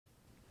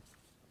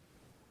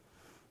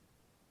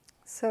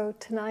So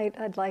tonight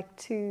I'd like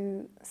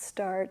to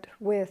start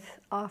with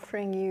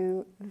offering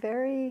you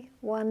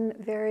one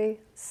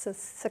very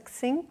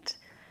succinct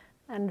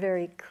and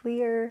very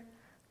clear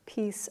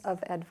piece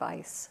of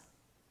advice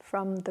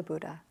from the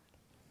Buddha.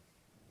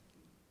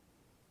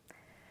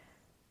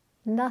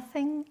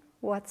 Nothing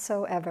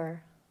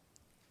whatsoever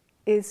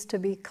is to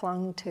be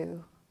clung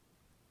to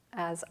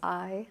as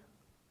I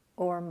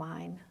or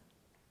mine.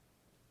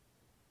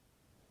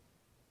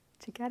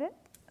 Did you get it?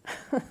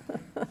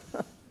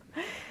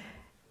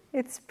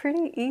 It's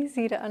pretty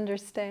easy to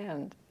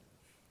understand.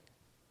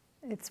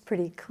 It's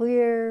pretty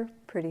clear,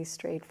 pretty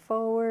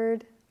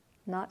straightforward,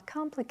 not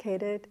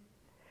complicated,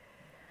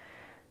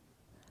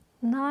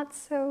 not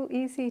so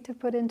easy to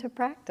put into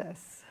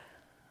practice,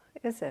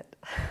 is it?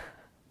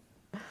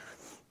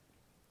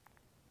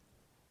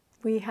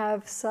 We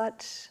have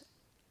such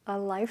a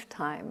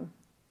lifetime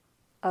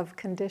of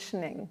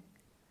conditioning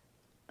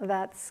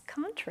that's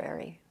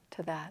contrary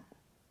to that.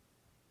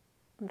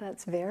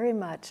 That's very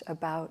much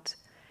about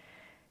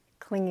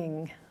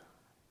clinging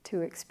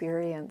to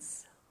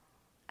experience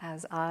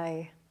as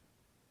I,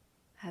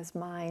 as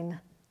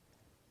mine.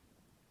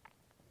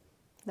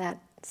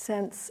 That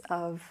sense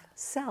of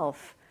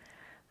self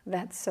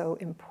that's so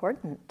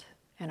important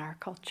in our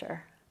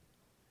culture,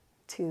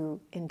 to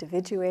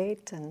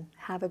individuate and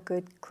have a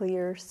good,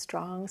 clear,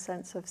 strong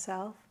sense of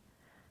self.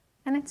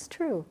 And it's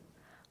true.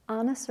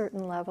 On a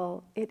certain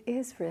level, it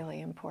is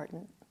really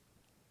important.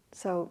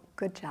 So,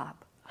 good job.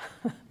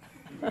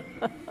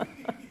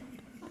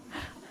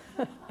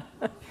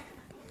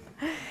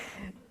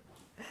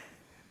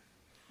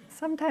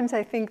 Sometimes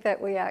I think that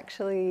we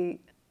actually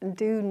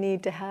do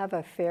need to have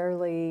a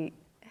fairly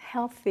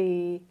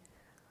healthy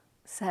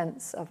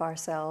sense of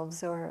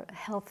ourselves or a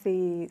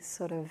healthy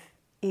sort of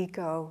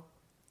ego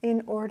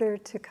in order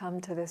to come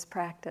to this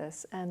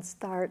practice and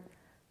start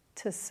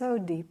to so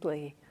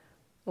deeply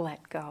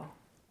let go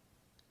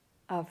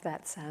of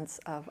that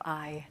sense of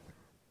I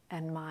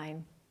and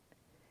mine.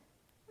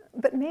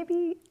 But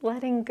maybe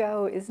letting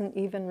go isn't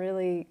even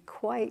really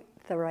quite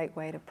the right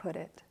way to put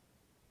it,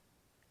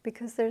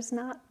 because there's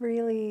not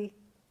really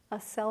a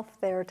self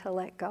there to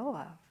let go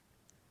of.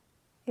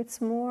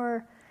 It's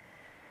more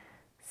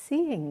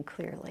seeing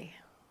clearly,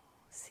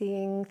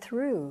 seeing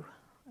through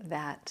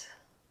that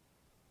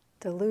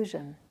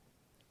delusion,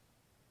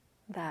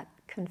 that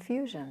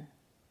confusion,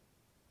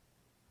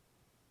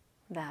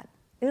 that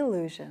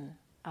illusion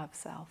of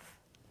self.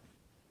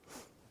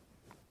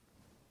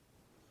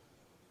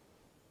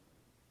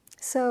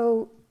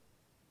 So,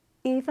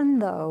 even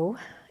though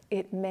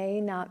it may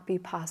not be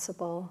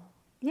possible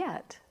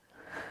yet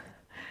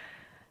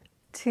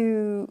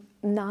to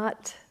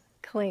not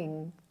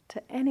cling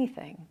to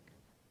anything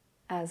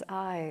as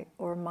I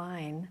or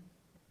mine,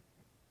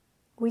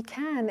 we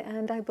can,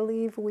 and I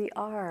believe we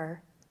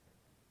are,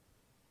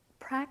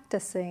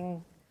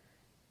 practicing,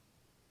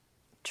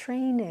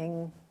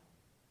 training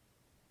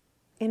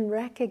in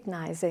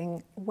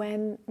recognizing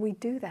when we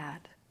do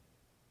that,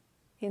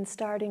 in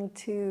starting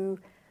to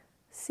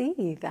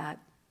see that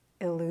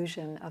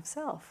illusion of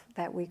self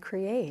that we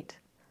create.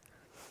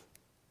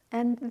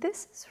 And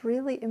this is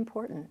really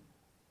important.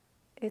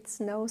 It's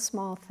no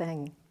small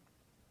thing.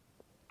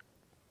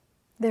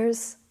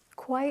 There's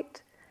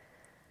quite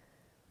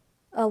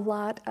a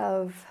lot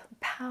of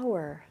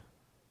power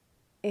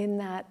in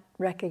that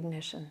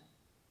recognition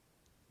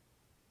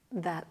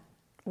that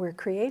we're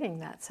creating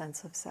that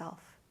sense of self,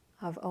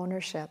 of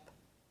ownership.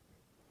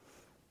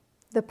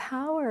 The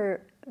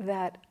power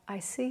that I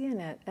see in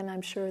it, and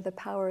I'm sure the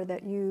power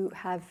that you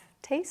have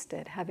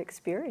tasted, have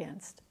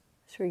experienced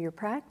through your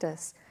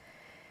practice,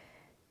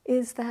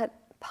 is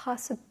that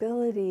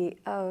possibility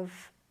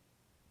of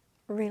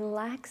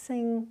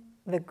relaxing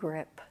the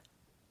grip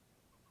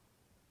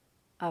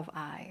of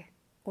I,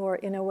 or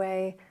in a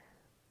way,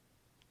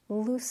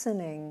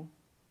 loosening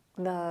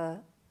the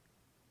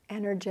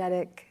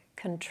energetic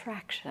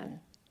contraction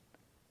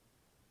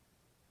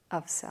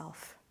of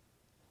self,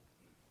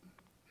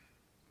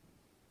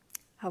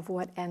 of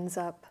what ends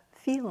up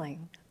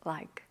feeling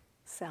like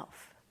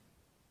self,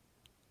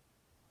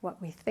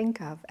 what we think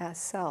of as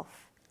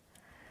self.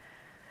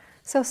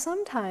 So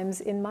sometimes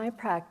in my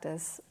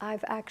practice,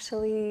 I've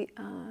actually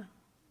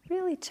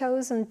really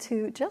chosen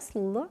to just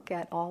look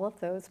at all of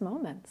those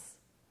moments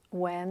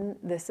when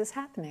this is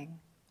happening,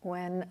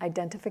 when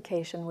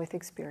identification with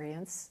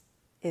experience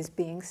is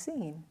being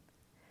seen.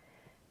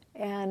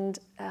 And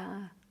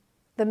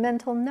the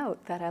mental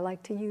note that I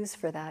like to use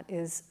for that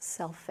is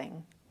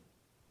selfing.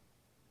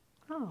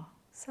 Oh,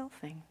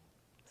 selfing,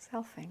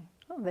 selfing.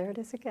 Oh, there it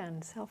is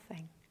again,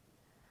 selfing.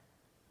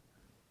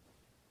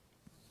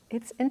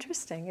 It's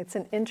interesting. It's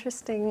an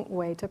interesting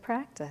way to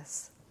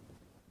practice.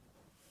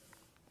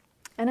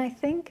 And I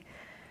think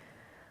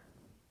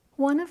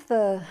one of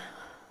the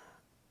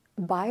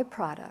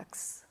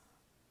byproducts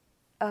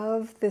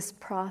of this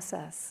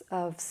process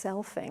of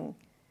selfing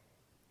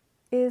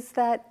is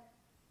that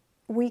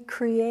we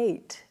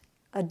create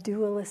a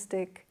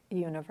dualistic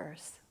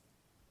universe.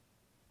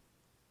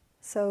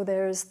 So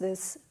there's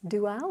this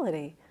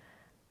duality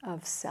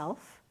of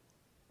self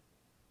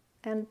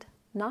and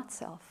not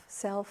self,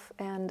 self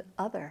and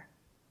other,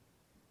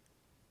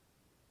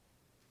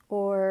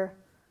 or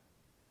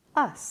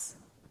us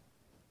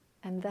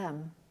and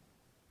them,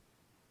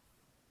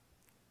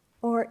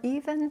 or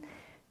even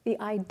the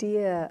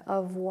idea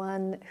of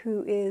one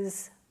who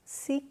is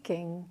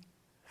seeking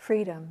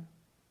freedom,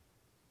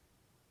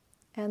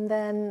 and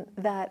then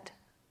that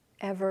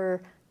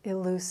ever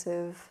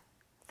elusive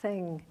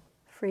thing,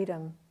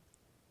 freedom,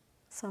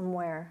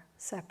 somewhere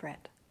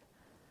separate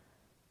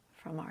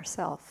from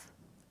ourself.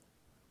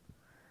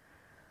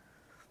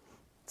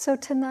 So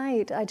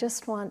tonight I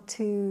just want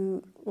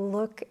to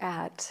look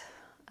at,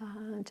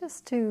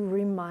 just to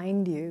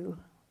remind you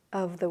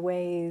of the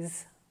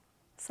ways,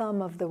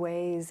 some of the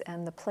ways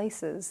and the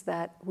places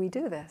that we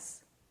do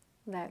this,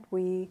 that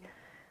we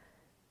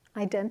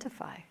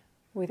identify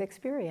with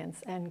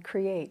experience and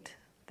create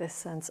this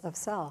sense of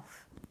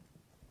self.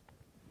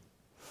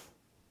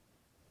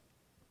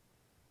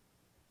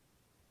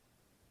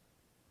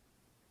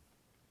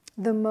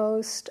 The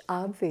most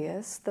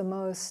obvious, the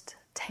most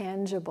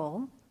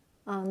tangible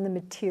on the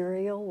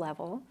material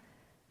level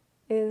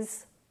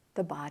is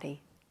the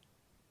body.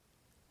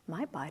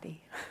 My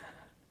body,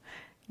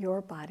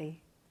 your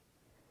body.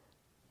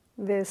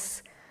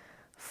 This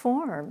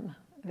form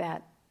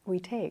that we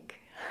take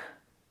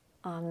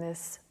on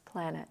this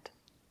planet.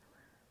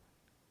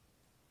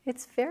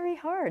 It's very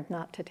hard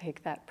not to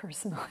take that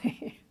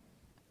personally.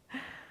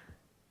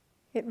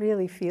 It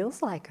really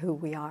feels like who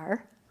we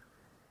are.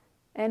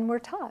 And we're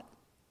taught,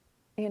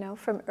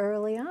 from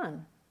early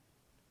on,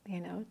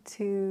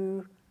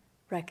 to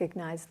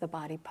recognize the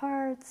body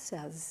parts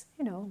as,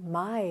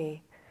 my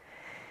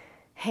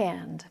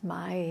hand,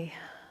 my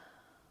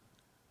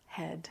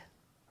head,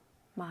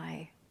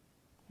 my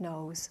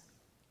nose.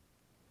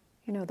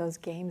 Those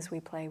games we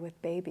play with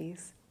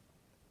babies.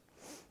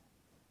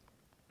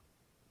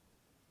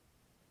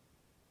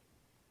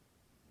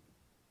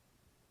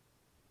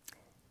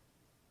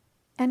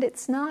 And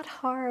it's not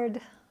hard.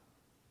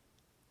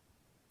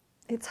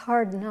 It's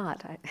hard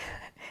not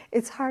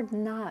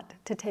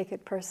to take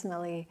it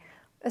personally,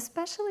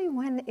 especially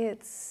when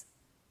it's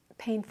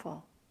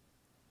painful,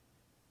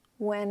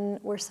 when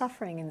we're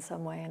suffering in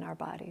some way in our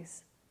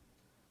bodies,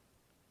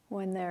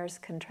 when there's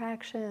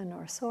contraction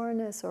or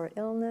soreness or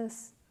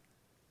illness,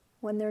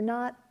 when they're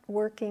not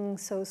working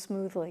so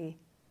smoothly.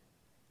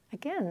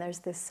 Again, there's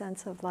this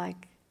sense of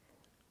like,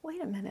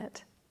 wait a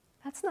minute,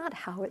 that's not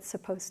how it's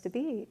supposed to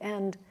be.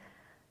 And,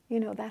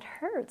 that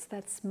hurts.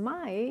 That's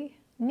my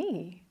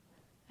knee.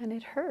 And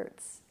it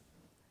hurts.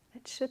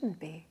 It shouldn't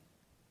be.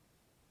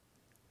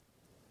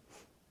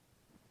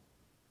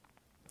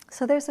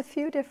 So there's a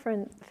few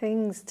different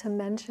things to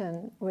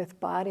mention with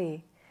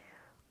body.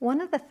 One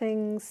of the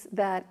things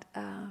that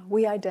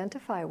we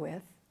identify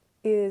with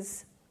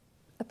is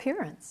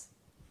appearance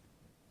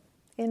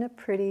in a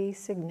pretty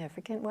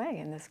significant way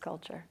in this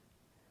culture.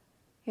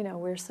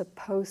 We're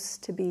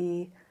supposed to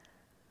be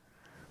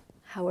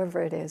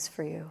however it is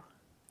for you.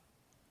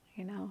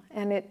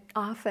 And it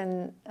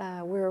often,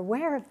 we're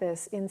aware of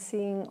this in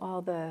seeing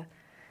all the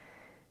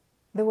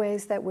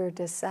ways that we're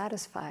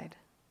dissatisfied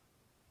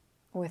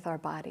with our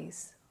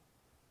bodies.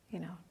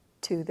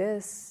 To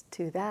this,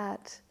 to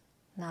that,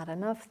 not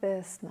enough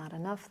this, not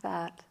enough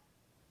that.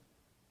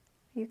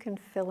 You can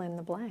fill in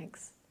the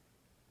blanks.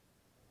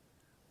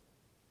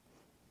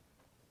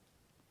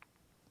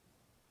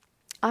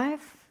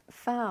 I've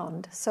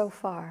found so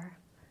far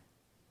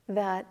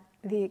that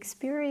the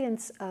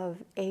experience of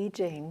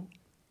aging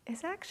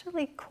is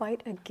actually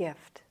quite a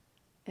gift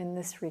in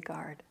this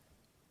regard,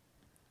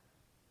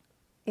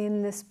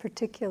 in this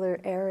particular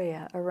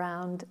area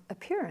around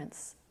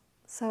appearance.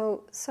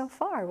 So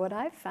far what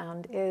I've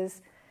found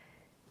is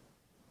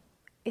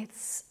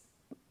it's,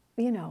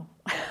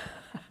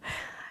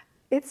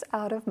 it's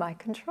out of my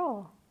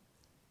control.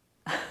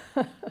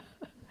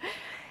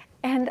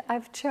 And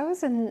I've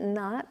chosen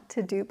not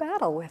to do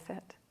battle with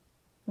it,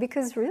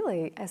 because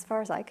really, as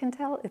far as I can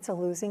tell, it's a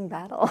losing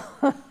battle.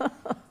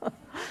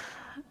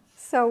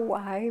 So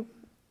why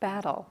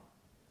battle?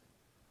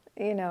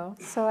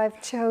 So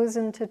I've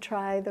chosen to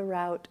try the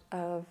route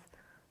of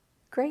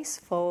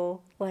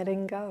graceful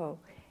letting go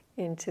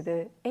into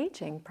the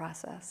aging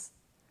process.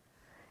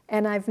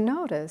 And I've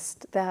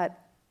noticed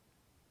that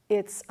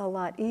it's a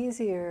lot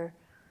easier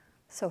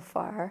so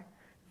far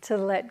to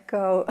let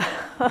go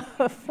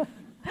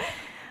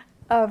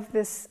of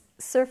this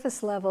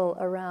surface level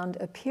around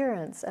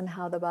appearance and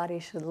how the body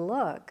should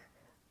look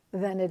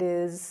than it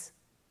is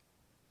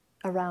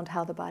around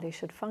how the body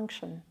should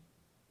function.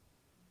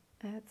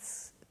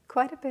 It's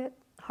quite a bit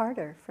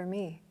harder for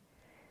me.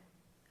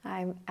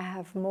 I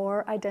have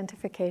more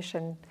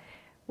identification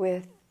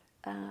with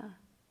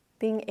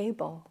being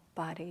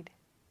able-bodied,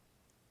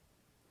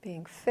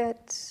 being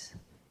fit,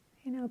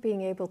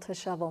 being able to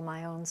shovel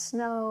my own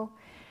snow,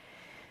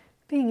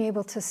 being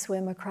able to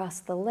swim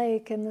across the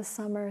lake in the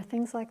summer,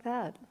 things like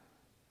that.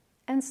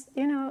 And,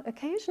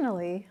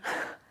 occasionally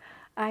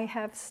I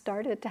have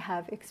started to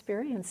have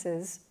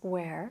experiences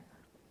where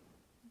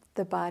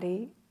the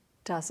body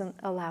doesn't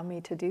allow me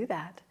to do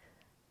that.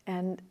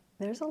 And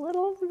there's a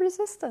little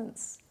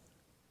resistance.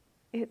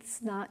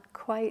 It's not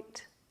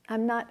quite,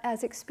 I'm not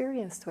as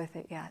experienced with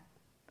it yet.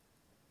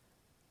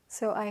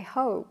 So I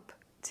hope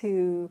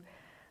to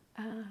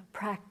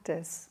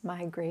practice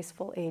my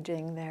graceful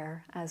aging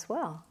there as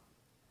well.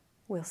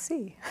 We'll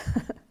see.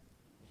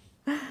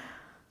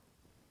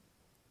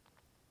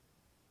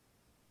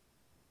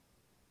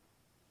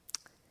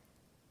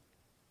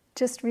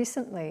 Just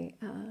recently,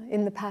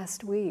 in the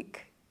past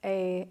week,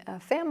 a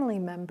family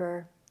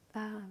member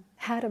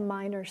had a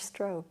minor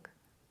stroke.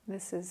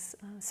 This is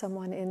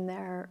someone in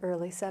their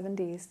early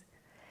 70s.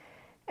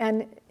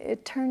 And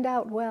it turned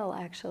out well,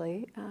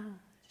 actually.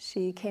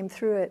 She came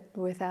through it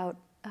without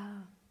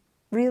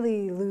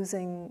really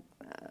losing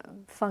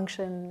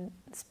function,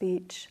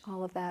 speech,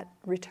 all of that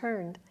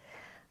returned.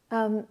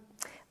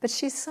 But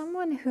she's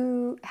someone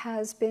who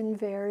has been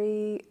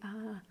very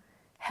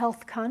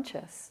health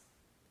conscious.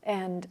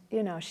 And,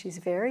 you know, she's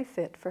very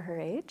fit for her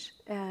age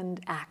and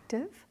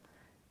active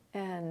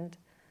and,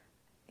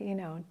 you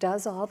know,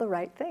 does all the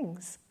right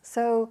things.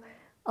 So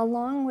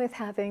along with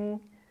having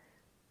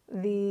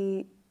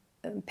the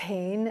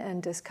pain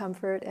and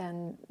discomfort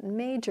and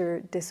major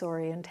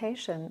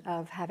disorientation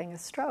of having a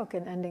stroke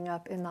and ending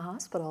up in the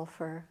hospital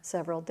for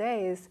several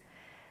days,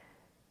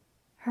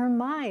 her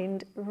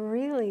mind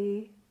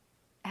really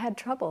had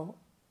trouble,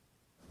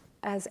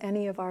 as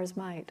any of ours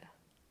might,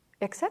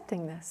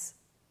 accepting this.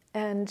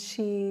 And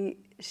she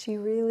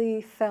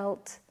really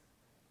felt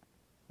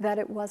that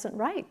it wasn't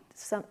right,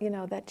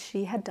 that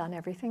she had done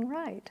everything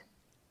right.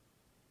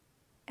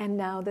 And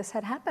now this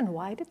had happened.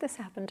 Why did this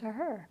happen to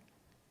her?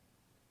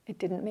 It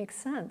didn't make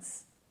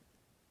sense.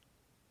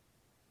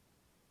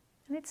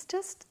 And it's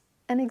just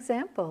an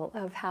example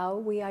of how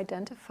we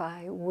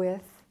identify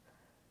with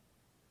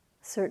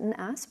certain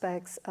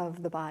aspects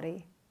of the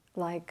body,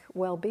 like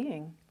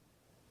well-being.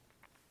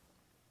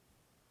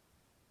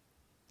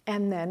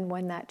 And then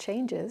when that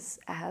changes,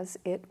 as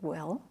it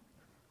will,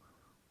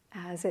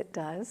 as it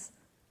does,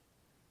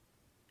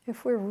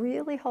 if we're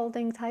really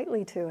holding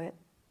tightly to it,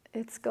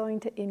 it's going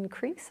to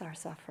increase our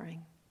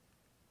suffering.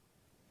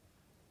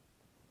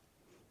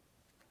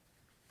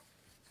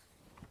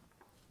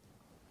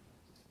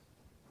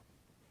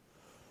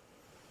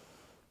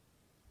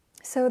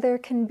 So there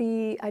can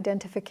be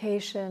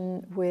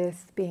identification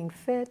with being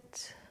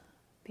fit,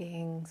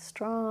 being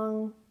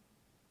strong,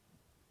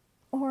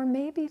 or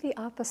maybe the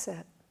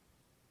opposite.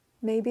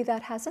 Maybe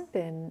that hasn't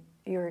been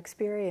your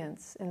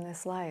experience in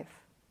this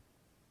life.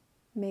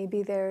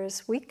 Maybe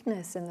there's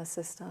weakness in the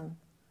system,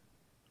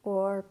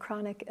 or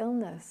chronic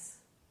illness,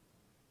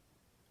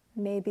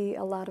 maybe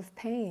a lot of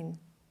pain.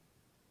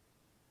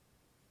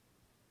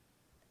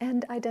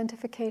 And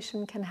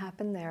identification can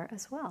happen there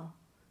as well,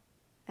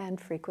 and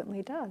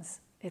frequently does.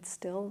 It's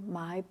still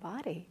my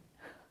body.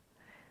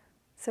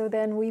 So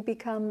then we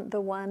become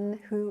the one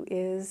who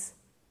is,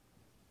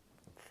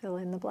 fill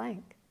in the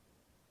blank.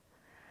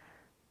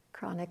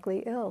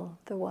 Chronically ill,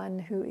 the one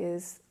who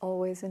is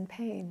always in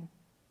pain.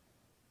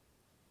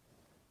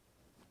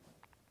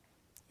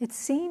 It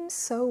seems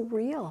so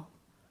real,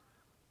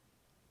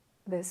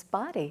 this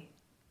body.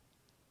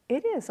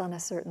 It is on a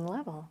certain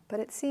level,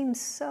 but it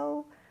seems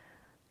so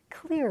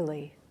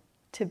clearly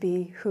to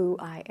be who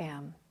I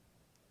am.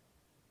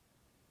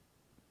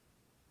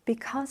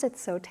 Because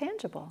it's so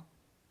tangible,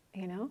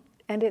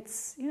 and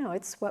it's,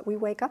 it's what we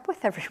wake up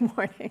with every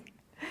morning,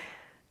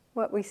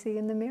 what we see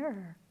in the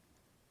mirror.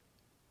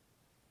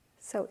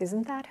 So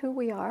isn't that who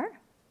we are?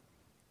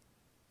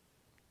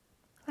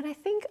 But I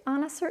think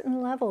on a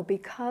certain level,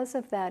 because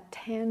of that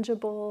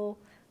tangible,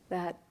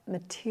 that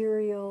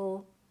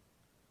material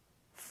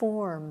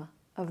form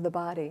of the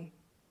body,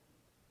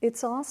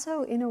 it's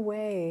also, in a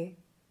way,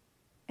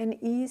 an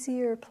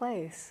easier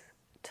place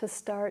to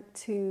start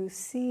to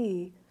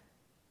see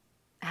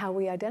how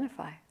we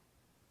identify,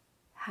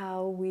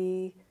 how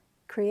we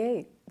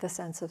create the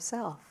sense of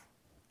self.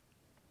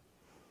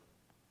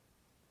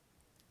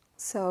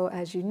 So,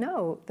 as you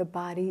know, the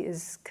body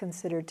is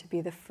considered to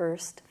be the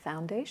first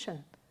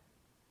foundation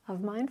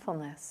of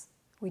mindfulness.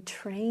 We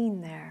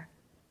train there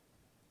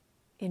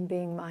in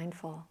being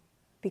mindful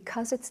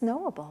because it's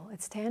knowable,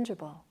 it's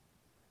tangible.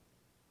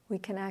 We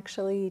can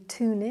actually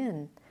tune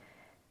in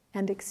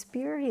and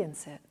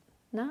experience it,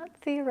 not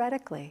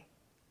theoretically,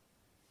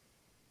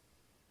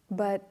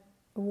 but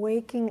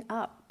waking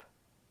up,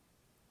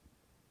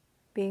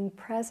 being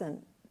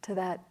present to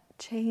that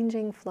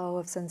changing flow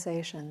of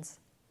sensations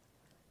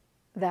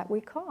that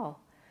we call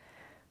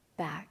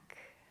back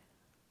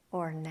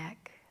or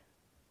neck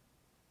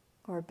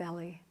or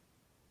belly.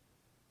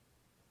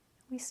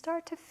 We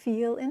start to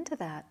feel into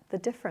that, the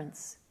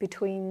difference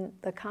between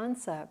the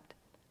concept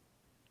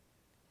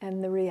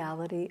and the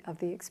reality of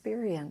the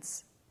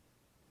experience.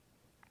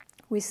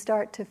 We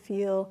start to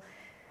feel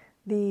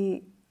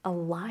the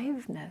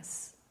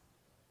aliveness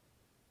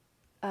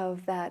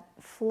of that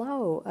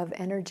flow of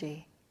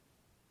energy,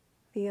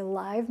 the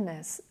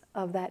aliveness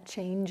of that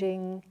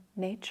changing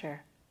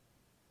nature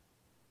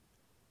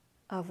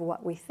of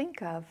what we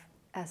think of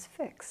as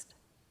fixed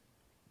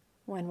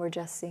when we're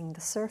just seeing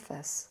the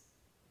surface.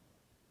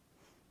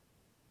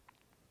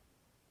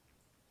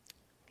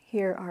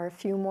 Here are a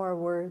few more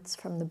words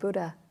from the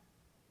Buddha.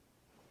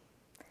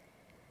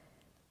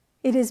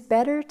 It is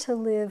better to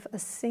live a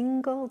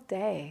single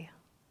day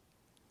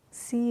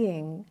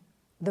seeing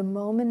the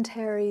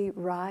momentary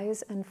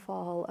rise and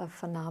fall of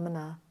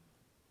phenomena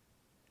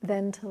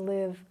than to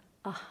live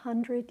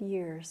 100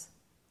 years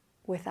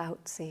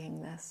without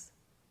seeing this.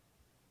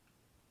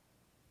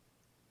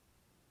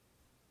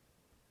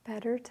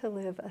 Better to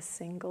live a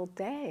single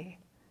day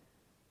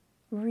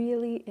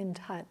really in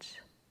touch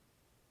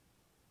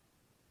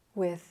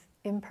with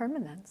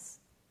impermanence,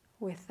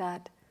 with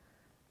that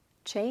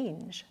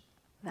change,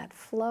 that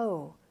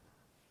flow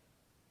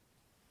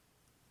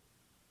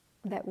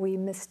that we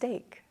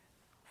mistake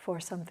for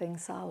something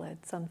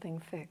solid, something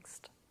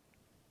fixed.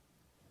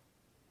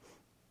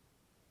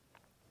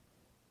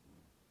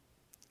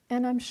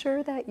 And I'm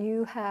sure that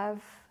you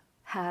have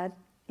had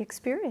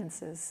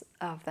experiences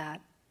of that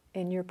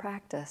in your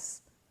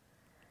practice.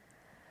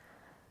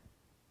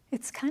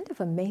 It's kind of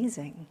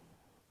amazing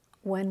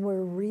when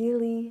we're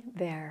really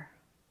there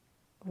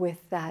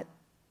with that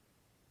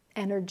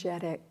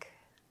energetic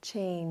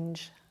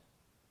change,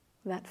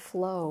 that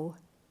flow,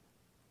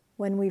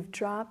 when we've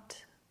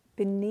dropped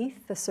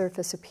beneath the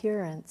surface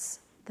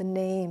appearance, the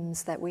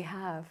names that we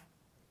have,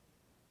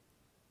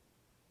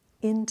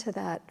 into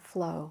that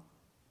flow.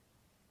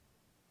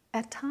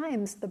 At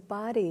times, the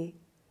body,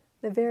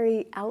 the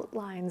very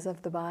outlines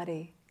of the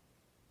body,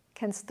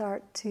 can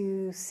start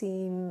to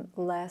seem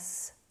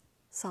less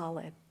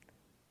solid,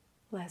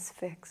 less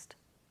fixed.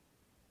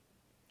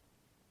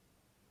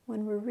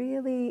 When we're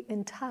really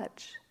in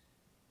touch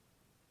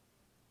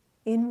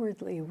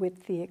inwardly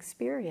with the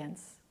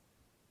experience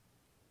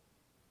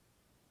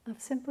of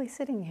simply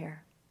sitting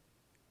here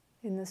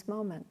in this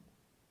moment,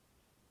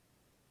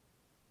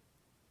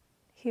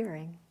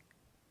 hearing.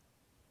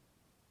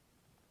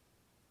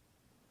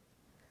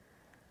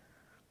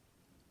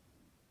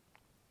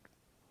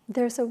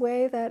 There's a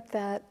way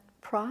that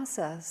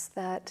process,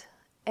 that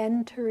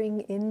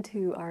entering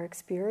into our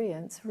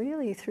experience,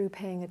 really through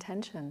paying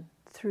attention,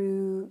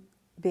 through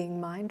being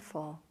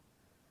mindful,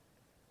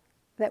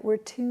 that we're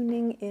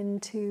tuning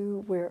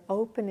into, we're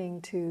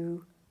opening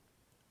to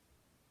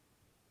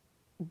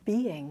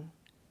being,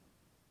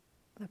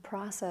 the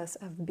process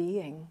of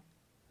being,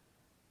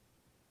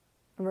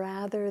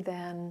 rather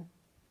than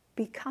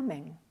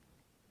becoming,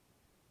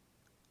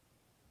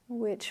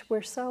 which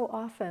we're so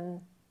often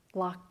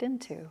locked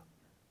into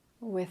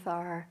with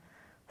our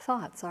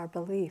thoughts, our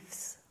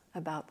beliefs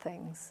about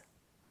things,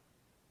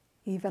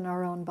 even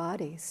our own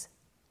bodies.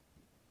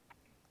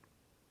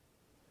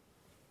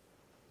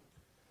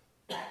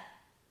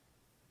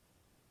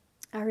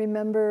 I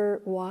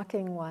remember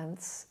walking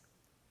once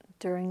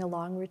during a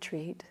long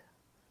retreat,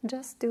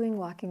 just doing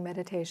walking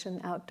meditation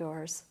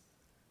outdoors,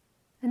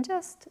 and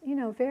just,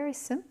 very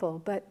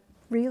simple, but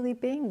really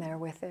being there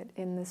with it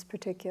in this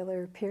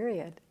particular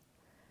period.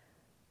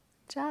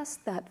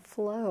 Just that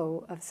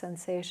flow of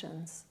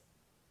sensations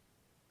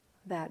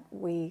that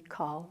we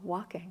call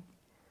walking,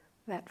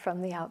 that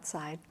from the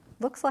outside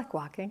looks like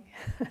walking,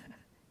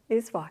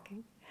 is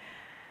walking.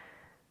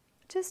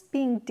 Just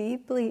being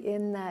deeply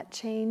in that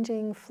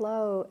changing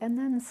flow, and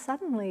then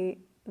suddenly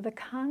the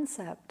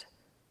concept,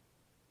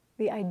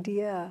 the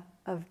idea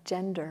of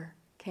gender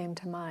came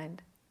to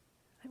mind.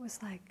 It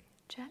was like,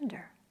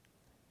 gender,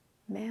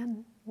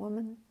 man,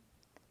 woman.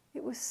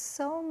 It was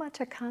so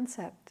much a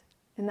concept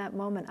in that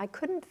moment. I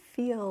couldn't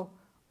feel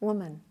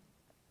woman,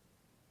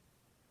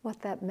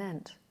 what that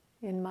meant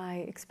in my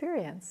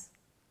experience.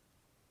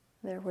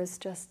 There was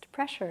just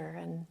pressure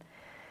and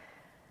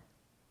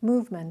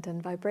movement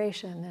and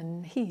vibration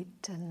and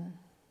heat and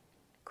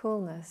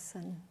coolness,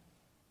 and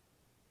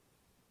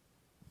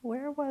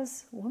where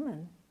was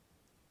woman?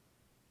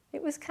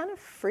 It was kind of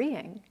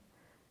freeing.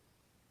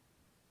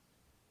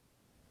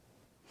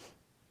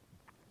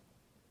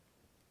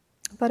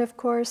 But of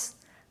course,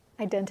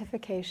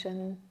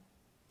 identification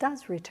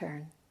does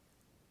return.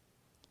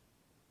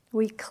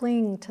 We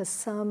cling to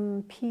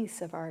some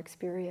piece of our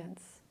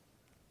experience,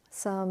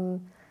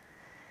 some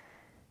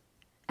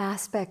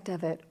aspect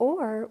of it,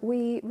 or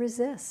we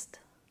resist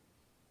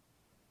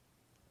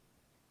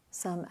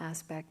some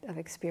aspect of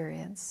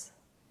experience.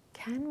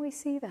 Can we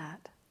see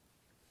that?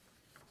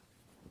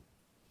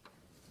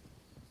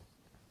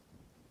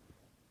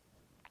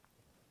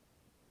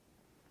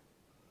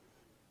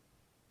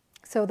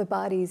 So the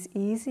body's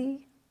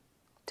easy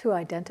to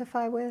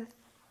identify with,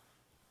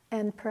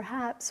 and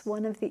perhaps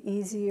one of the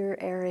easier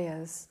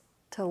areas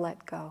to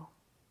let go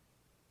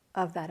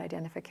of that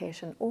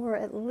identification, or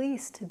at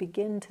least to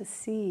begin to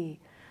see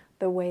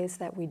the ways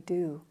that we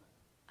do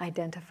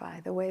identify,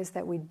 the ways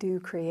that we do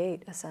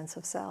create a sense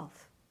of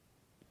self.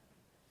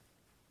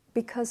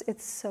 Because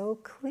it's so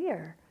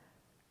clear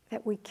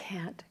that we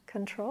can't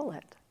control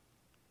it.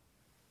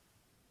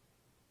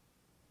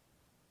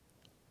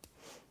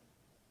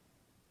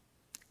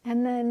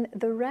 And then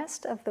the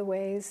rest of the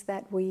ways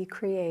that we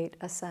create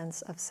a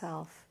sense of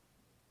self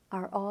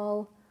are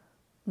all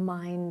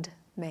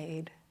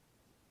mind-made.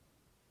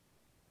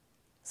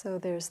 So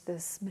there's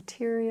this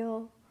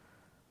material,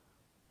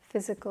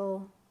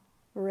 physical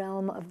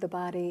realm of the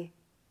body,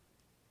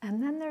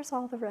 and then there's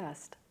all the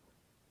rest.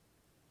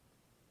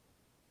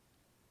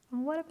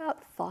 Well, what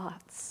about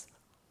thoughts?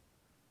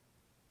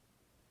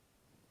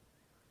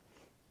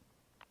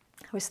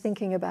 I was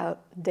thinking about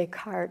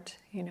Descartes,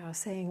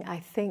 saying, "I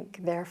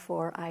think,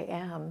 therefore I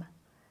am."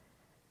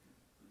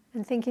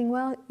 And thinking,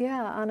 well,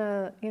 yeah, on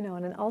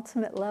an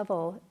ultimate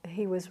level,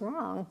 he was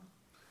wrong.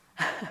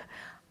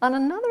 On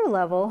another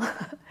level,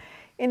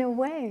 in a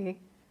way,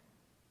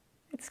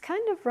 it's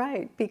kind of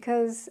right,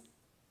 because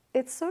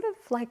it's sort of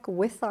like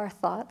with our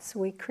thoughts,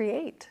 we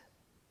create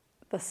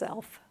the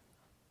self.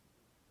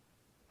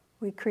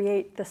 We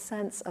create the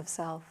sense of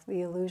self,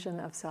 the illusion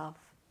of self.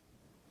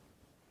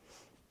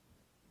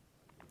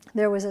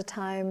 There was a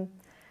time,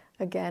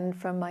 again,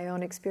 from my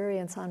own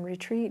experience on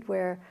retreat,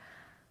 where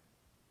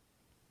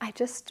I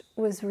just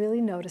was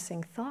really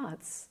noticing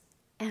thoughts.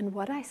 And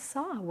what I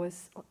saw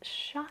was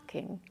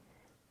shocking.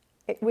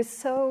 It was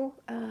so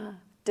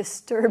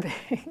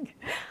disturbing.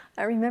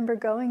 I remember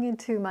going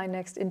into my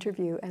next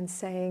interview and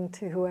saying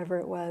to whoever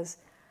it was,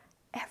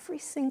 every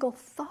single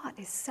thought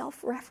is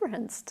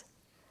self-referenced.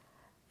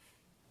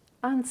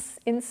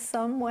 In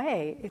some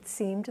way, it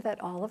seemed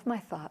that all of my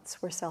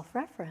thoughts were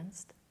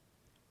self-referenced.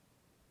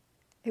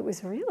 It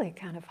was really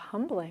kind of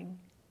humbling.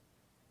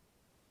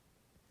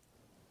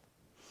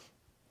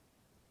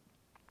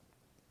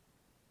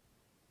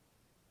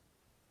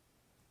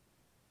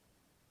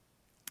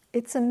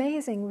 It's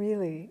amazing,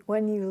 really,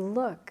 when you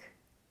look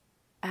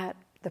at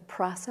the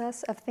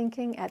process of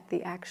thinking, at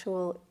the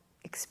actual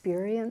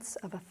experience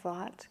of a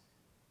thought.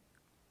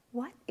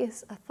 What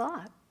is a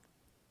thought?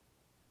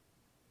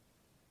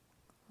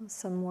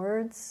 Some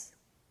words,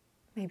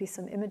 maybe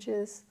some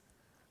images,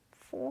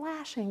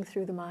 flashing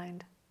through the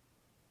mind.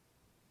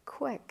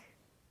 Quick,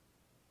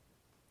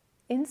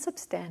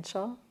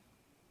 insubstantial,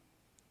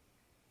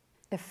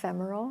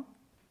 ephemeral,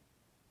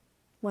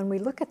 when we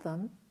look at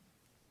them,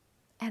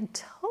 and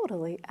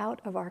totally out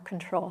of our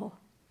control.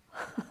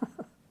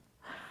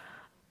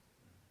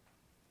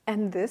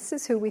 And this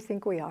is who we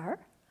think we are?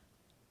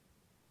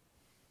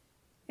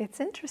 It's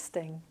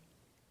interesting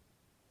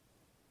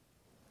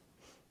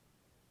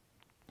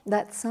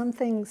that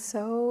something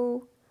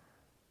so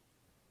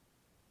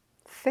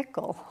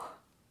fickle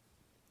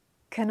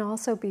can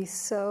also be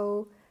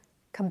so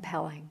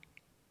compelling.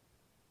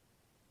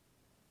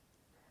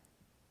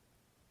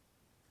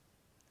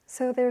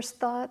 So there's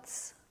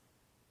thoughts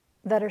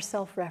that are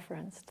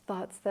self-referenced,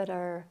 thoughts that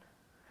are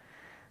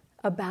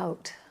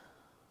about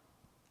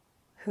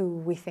who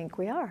we think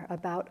we are,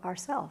 about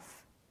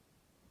ourself.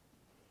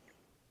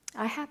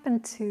 I happen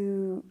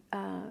to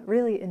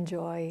really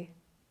enjoy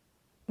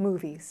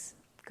movies,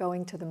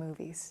 going to the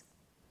movies.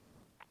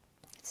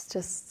 It's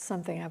just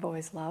something I've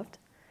always loved.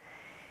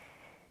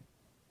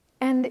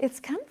 And it's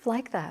kind of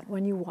like that.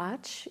 When you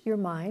watch your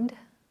mind,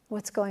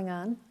 what's going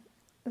on,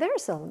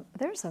 there's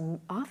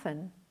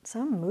often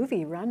some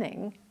movie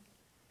running,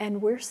 and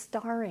we're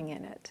starring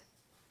in it.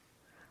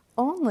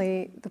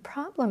 Only the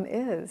problem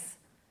is,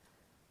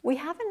 we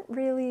haven't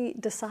really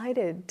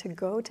decided to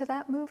go to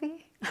that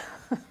movie.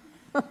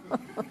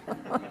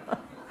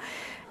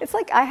 It's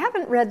like I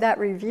haven't read that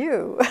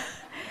review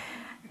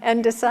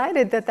and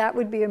decided that that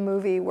would be a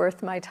movie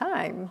worth my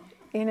time,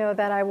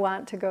 that I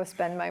want to go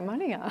spend my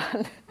money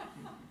on.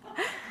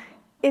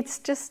 It's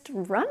just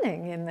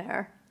running in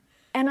there,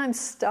 and I'm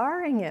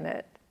starring in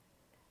it.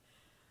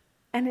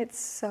 And it's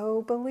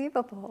so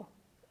believable.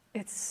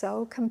 It's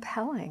so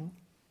compelling.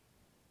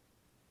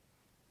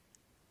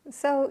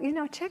 So,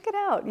 check it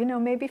out,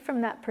 maybe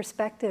from that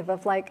perspective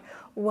of like,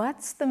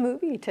 what's the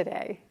movie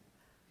today?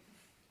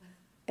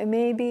 And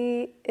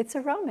maybe it's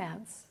a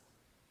romance.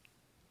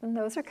 And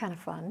those are kind of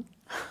fun.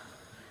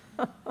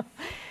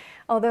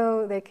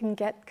 Although they can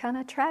get kind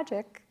of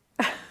tragic.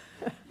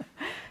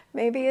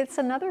 Maybe it's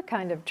another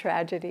kind of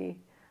tragedy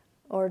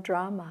or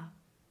drama.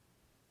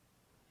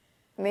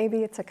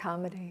 Maybe it's a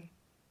comedy.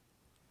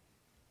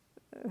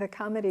 The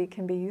comedy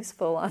can be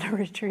useful on a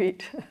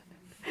retreat.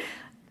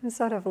 To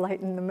sort of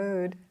lighten the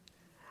mood.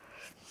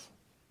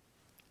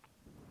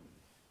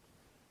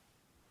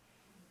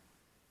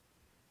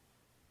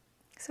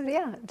 So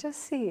yeah,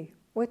 just see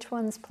which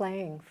one's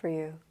playing for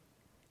you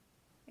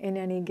in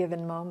any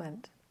given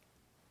moment.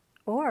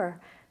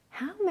 Or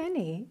how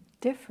many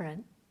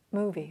different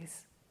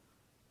movies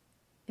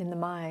in the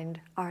mind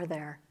are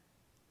there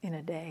in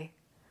a day?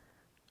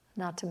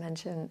 Not to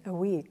mention a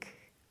week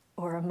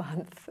or a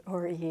month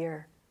or a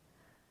year.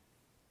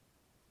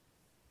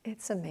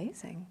 It's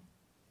amazing.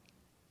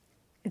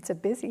 It's a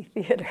busy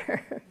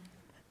theater.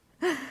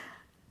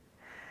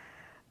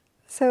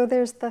 So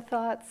there's the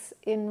thoughts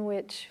in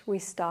which we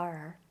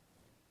star.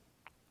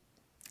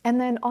 And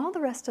then all the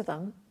rest of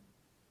them,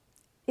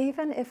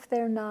 even if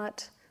they're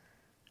not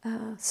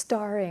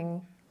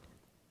starring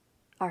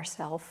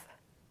ourself,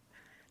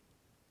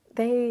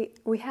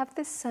 we have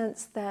this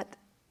sense that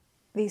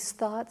these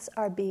thoughts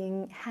are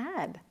being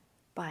had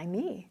by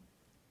me.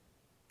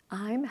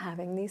 I'm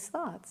having these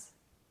thoughts.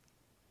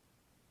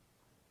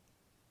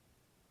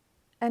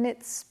 And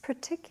it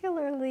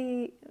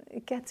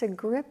gets a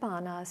grip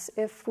on us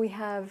if we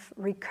have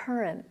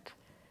recurrent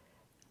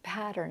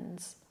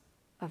patterns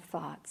of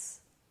thoughts.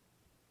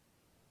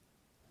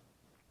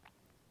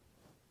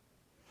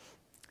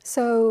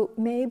 So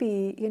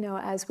maybe,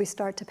 as we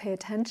start to pay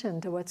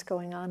attention to what's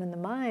going on in the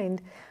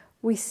mind,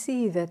 we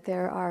see that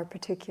there are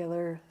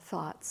particular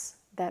thoughts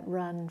that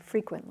run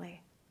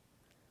frequently.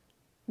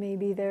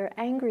 Maybe they're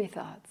angry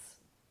thoughts,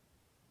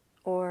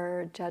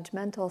 or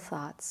judgmental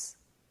thoughts,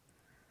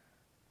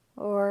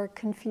 or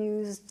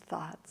confused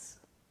thoughts.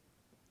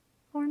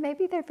 Or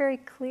maybe they're very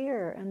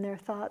clear and they're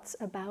thoughts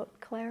about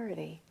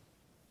clarity.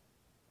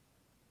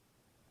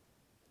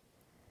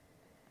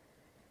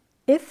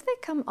 If they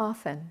come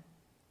often,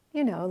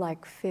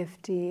 like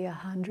 50,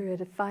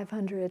 100,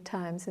 500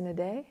 times in a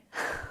day,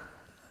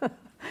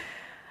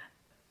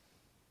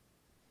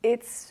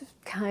 it's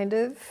kind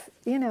of,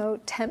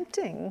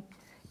 tempting.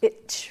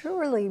 It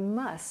surely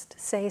must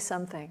say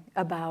something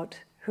about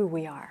who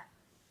we are.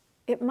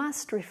 It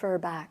must refer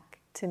back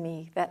to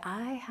me that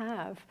I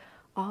have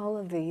all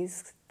of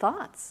these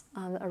thoughts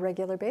on a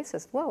regular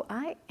basis. Whoa,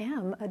 I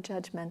am a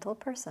judgmental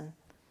person.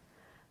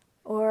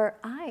 Or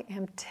I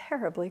am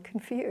terribly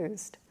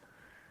confused.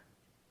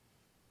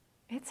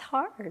 It's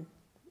hard,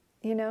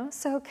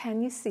 So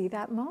can you see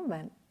that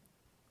moment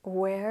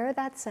where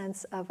that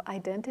sense of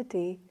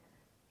identity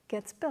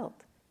gets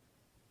built?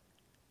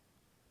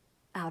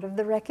 Out of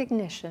the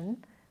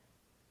recognition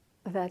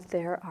that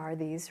there are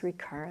these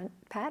recurrent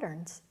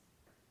patterns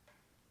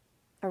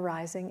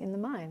arising in the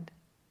mind,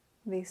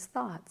 these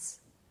thoughts.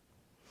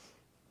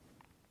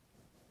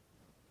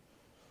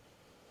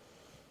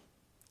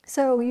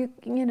 So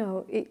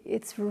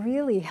it's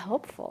really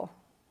helpful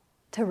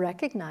to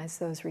recognize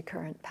those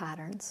recurrent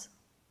patterns,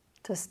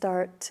 to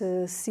start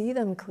to see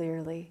them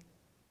clearly,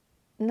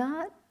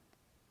 not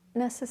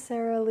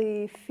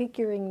necessarily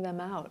figuring them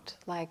out,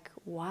 like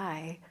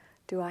why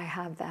do I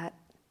have that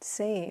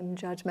same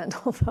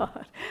judgmental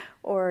thought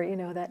or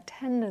that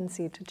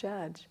tendency to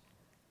judge.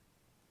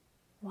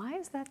 Why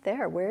is that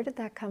there? Where did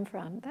that come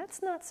from?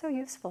 That's not so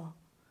useful.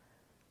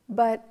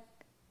 But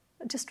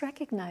just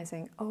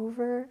recognizing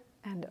over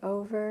and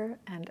over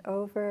and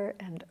over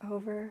and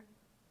over,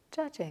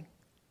 judging.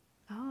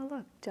 Oh,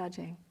 look,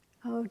 judging.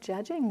 Oh,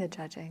 judging the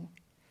judging.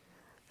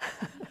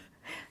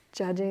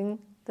 Judging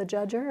the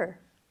judger.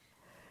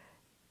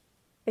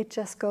 It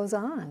just goes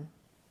on.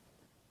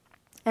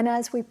 And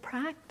as we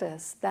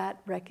practice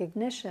that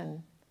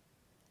recognition,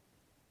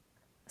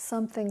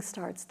 something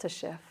starts to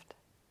shift.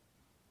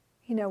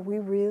 We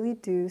really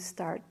do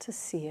start to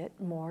see it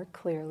more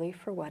clearly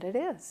for what it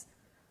is.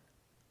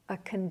 A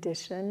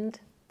conditioned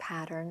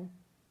pattern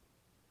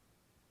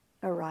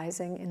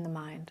arising in the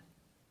mind.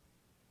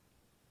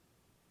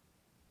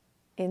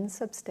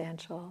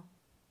 Insubstantial,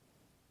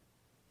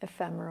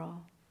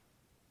 ephemeral,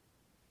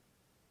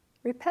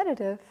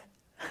 repetitive,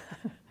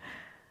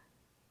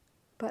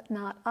 but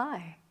not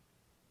I,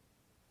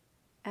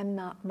 and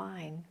not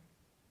mine.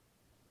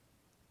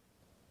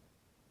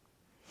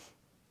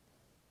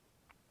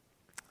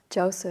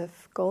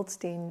 Joseph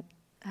Goldstein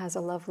has a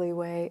lovely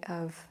way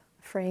of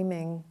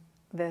framing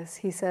this.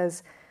 He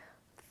says,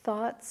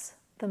 thoughts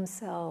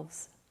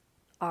themselves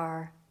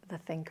are the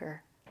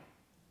thinker.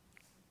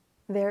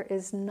 There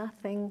is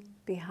nothing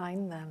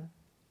behind them.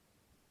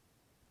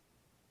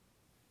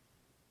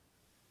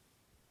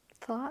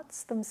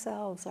 Thoughts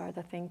themselves are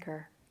the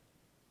thinker.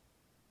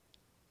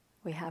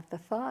 We have the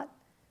thought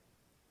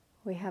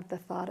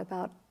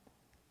about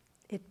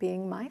it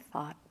being my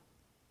thought.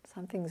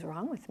 Something's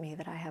wrong with me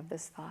that I have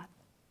this thought.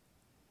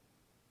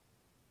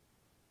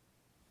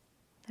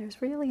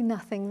 There's really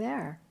nothing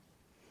there.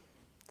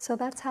 So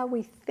that's how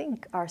we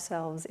think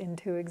ourselves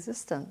into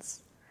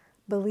existence,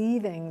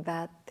 believing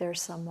that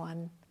there's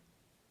someone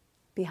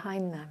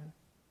behind them,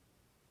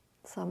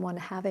 someone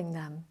having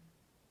them.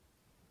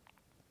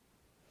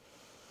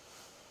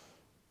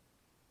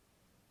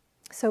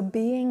 So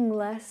being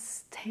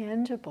less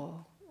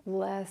tangible,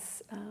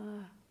 less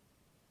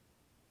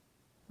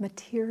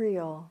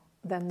material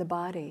than the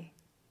body,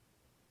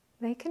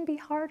 they can be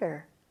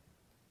harder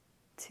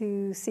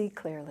to see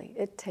clearly.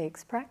 It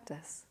takes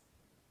practice.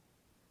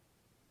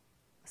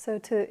 So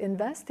to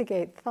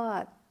investigate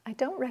thought, I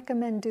don't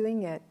recommend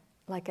doing it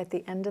like at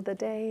the end of the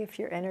day if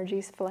your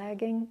energy's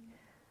flagging,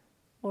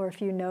 or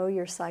if you know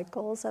your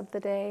cycles of the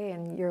day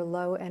and you're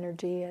low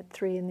energy at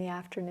 3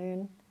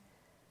 p.m.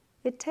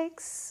 It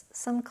takes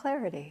some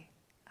clarity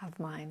of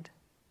mind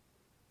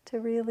to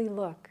really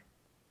look,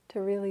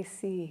 to really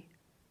see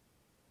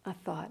a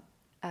thought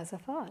as a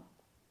thought.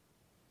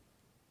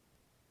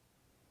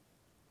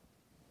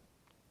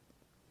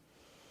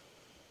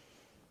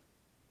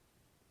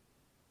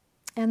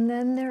 And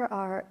then there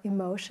are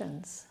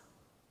emotions.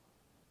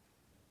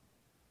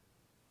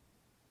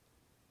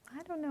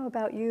 I don't know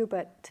about you,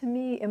 but to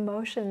me,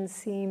 emotions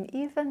seem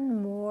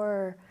even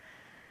more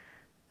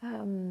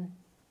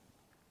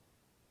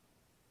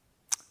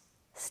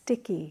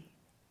sticky.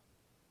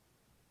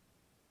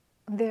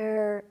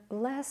 They're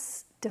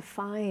less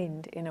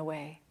defined in a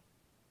way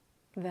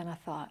than a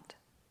thought.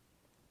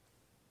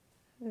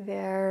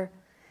 They're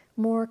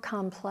more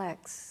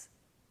complex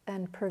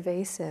and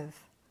pervasive.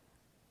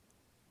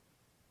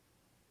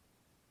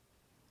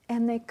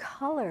 And they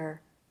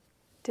color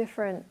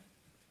different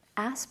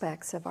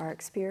aspects of our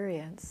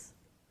experience.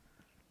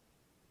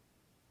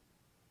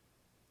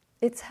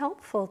 It's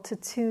helpful to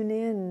tune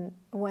in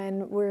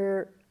when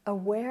we're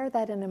aware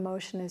that an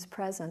emotion is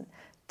present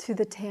to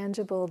the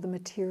tangible, the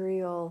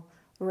material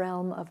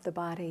realm of the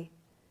body,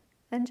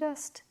 and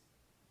just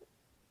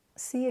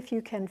see if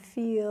you can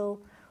feel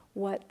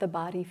what the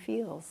body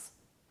feels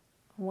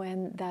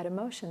when that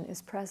emotion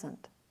is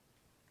present.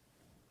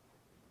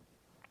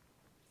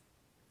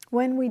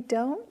 When we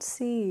don't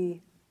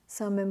see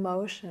some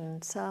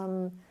emotion,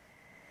 some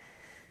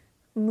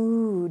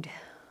mood,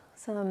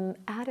 some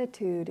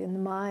attitude in the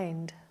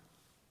mind,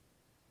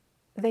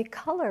 they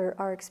color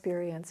our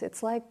experience.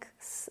 It's like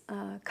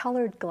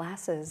colored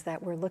glasses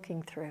that we're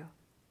looking through.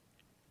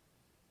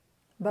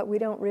 But we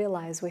don't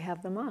realize we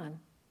have them on.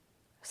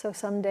 So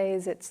some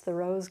days it's the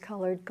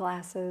rose-colored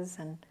glasses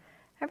and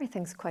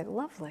everything's quite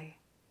lovely.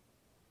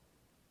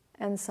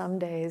 And some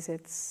days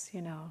it's,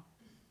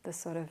 the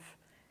sort of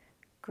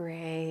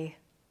gray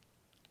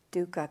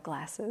dukkha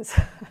glasses.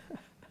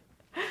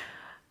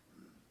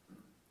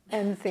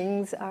 And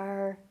things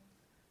are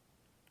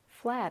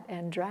flat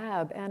and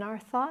drab, and our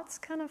thoughts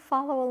kind of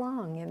follow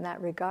along in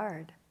that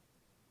regard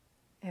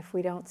if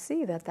we don't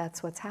see that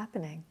that's what's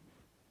happening.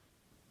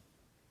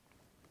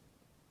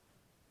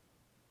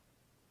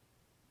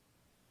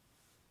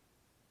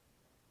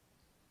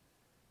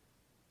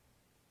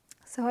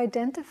 So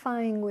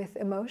identifying with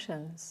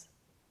emotions,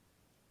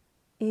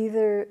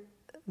 either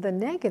the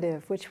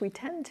negative, which we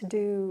tend to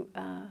do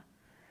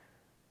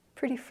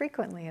pretty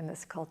frequently in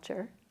this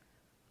culture,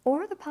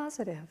 or the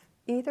positive,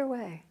 either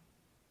way.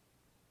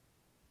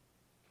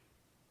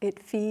 It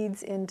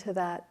feeds into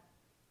that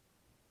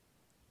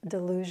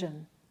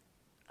delusion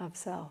of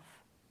self.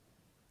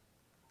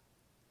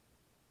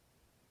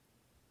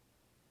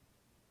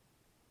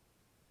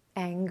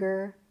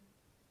 Anger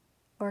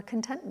or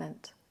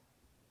contentment.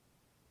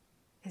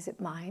 Is it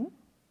mine?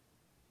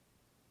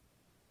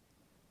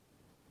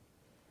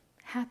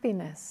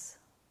 Happiness,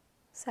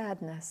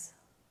 sadness,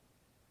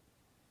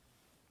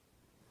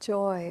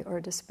 joy or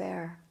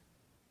despair,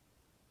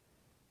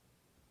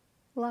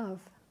 love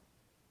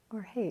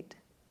or hate.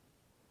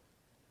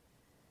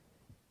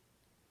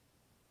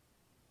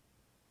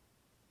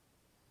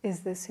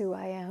 Is this who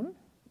I am?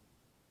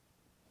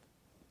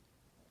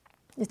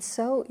 It's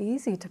so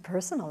easy to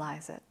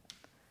personalize it.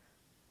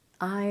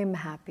 I'm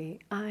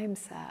happy, I'm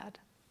sad.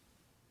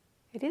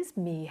 It is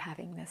me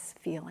having this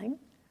feeling.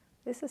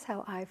 This is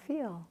how I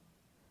feel.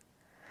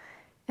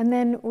 And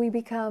then we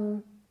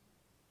become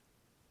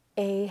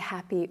a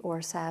happy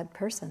or sad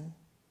person.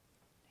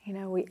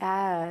 We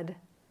add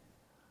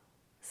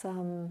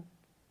some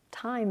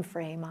time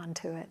frame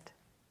onto it.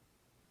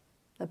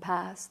 The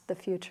past, the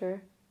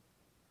future.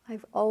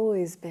 I've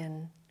always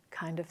been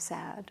kind of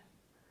sad.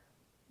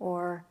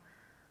 Or,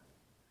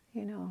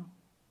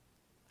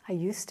 I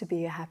used to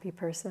be a happy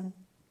person.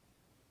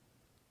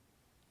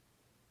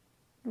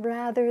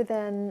 Rather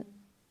than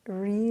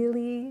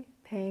really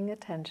paying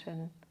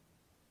attention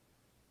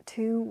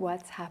to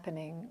what's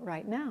happening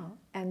right now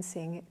and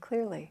seeing it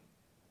clearly.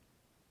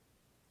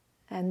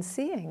 And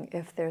seeing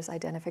if there's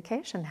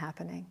identification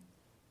happening.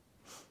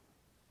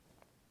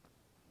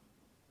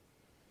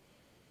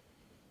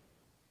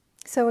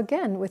 So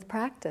again, with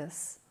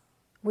practice,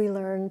 we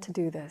learn to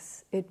do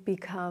this. It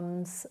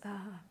becomes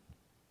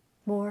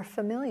more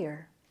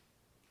familiar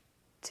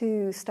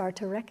to start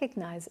to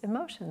recognize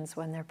emotions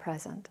when they're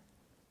present.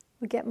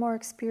 We get more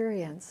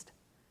experienced.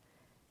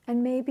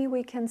 And maybe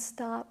we can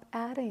stop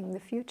adding the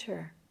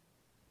future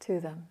to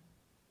them.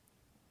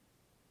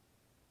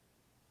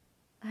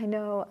 I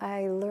know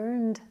I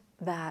learned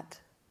that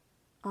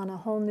on a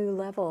whole new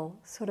level,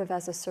 sort of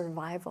as a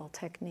survival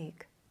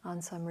technique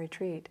on some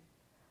retreat.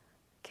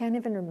 Can't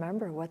even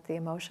remember what the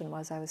emotion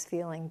was I was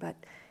feeling, but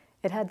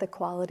it had the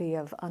quality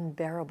of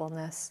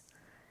unbearableness.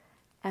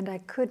 And I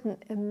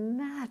couldn't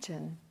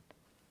imagine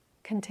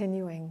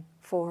continuing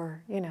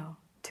for,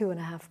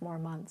 2.5 more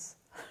months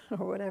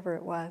or whatever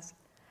it was.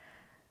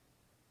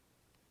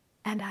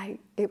 And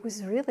it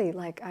was really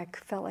like I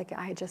felt like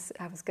I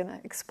was going to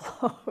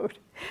explode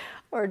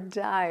or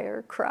die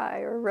or cry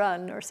or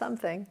run or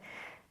something.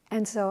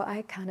 And so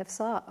I kind of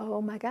saw,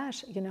 oh my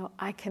gosh,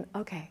 I can,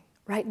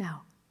 right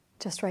now,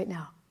 just right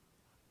now,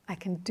 I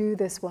can do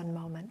this one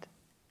moment.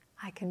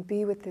 I can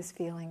be with this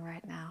feeling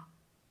right now.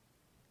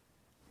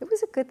 It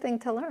was a good thing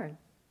to learn.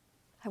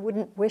 I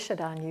wouldn't wish it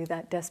on you,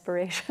 that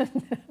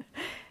desperation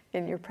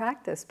in your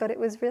practice, but it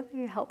was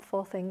really a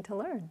helpful thing to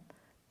learn,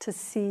 to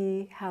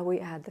see how we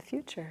add the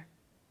future.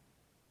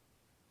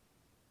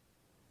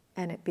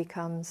 And it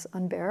becomes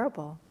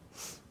unbearable.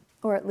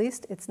 Or at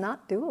least it's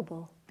not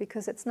doable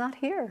because it's not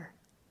here.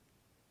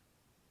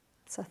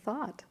 It's a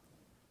thought.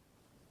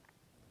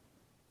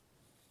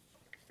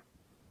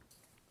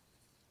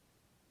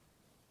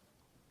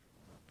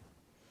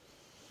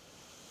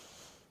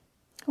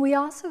 We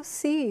also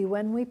see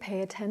when we pay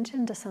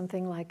attention to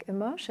something like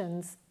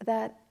emotions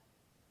that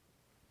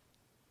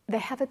they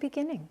have a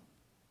beginning,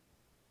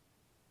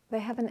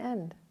 they have an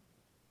end,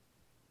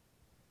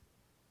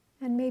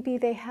 and maybe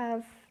they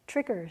have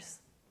triggers.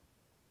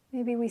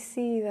 Maybe we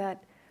see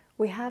that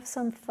we have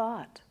some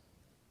thought,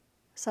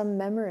 some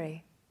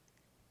memory,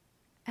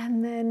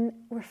 and then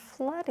we're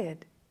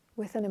flooded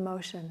with an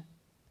emotion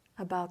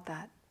about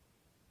that.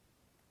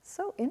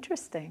 So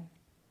interesting.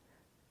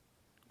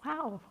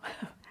 Wow,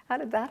 how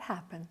did that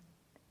happen?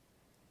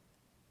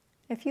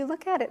 If you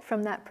look at it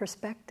from that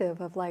perspective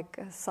of like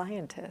a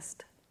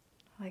scientist,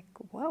 like,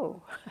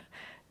 whoa,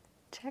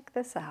 check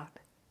this out.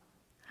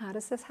 How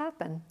does this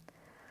happen?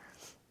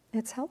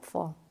 It's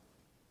helpful.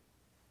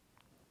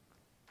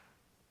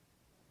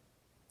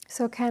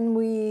 So can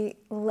we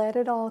let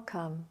it all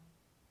come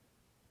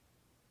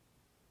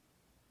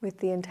with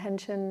the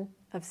intention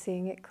of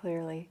seeing it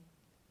clearly,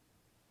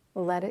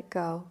 let it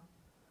go,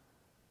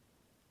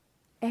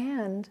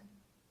 and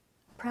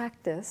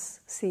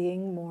practice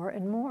seeing more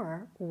and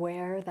more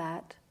where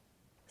that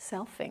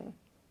selfing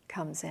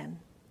comes in.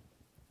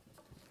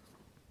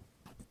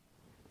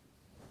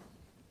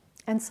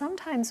 And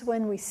sometimes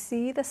when we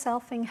see the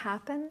selfing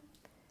happen,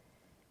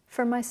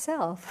 for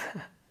myself,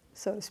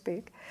 so to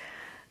speak,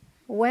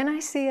 when I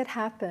see it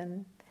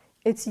happen,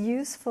 it's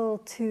useful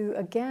to,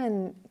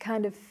 again,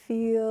 kind of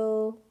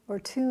feel or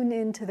tune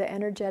into the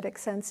energetic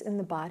sense in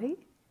the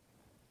body,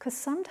 because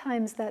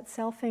sometimes that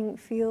selfing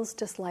feels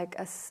just like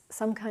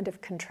some kind of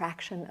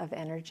contraction of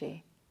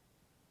energy.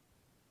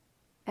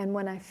 And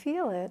when I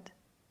feel it,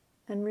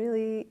 and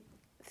really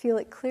feel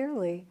it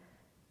clearly,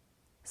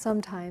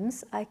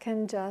 sometimes I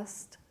can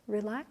just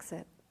relax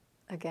it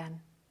again.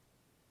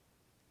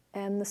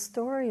 And the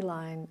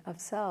storyline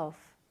of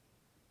self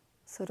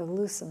sort of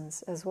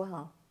loosens as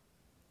well.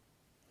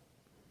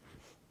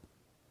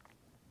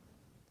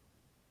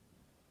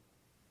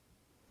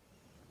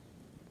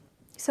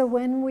 So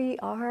when we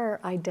are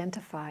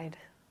identified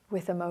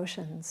with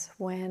emotions,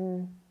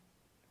 when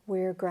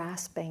we're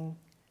grasping,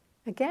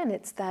 again,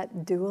 it's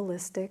that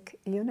dualistic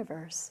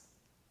universe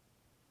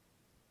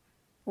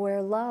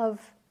where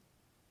love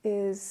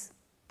is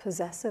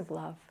possessive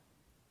love,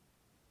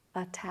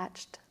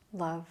 attached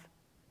love,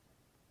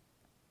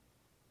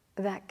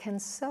 that can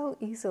so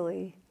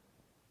easily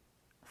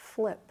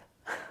flip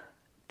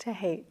to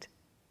hate,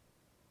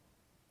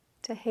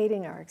 to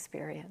hating our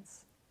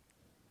experience.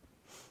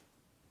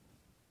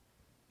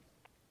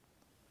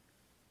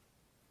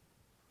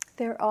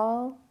 They're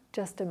all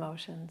just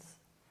emotions,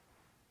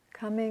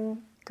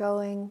 coming,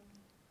 going,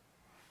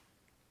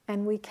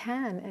 and we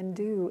can and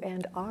do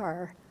and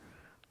are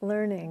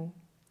learning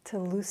to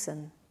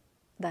loosen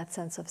that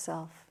sense of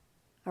self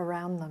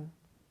around them.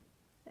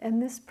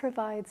 And this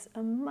provides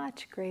a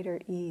much greater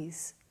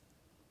ease.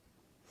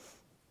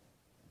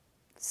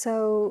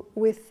 So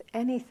with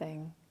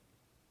anything,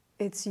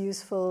 it's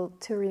useful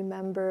to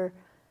remember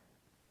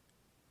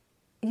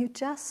you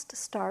just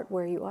start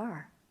where you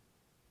are.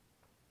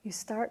 You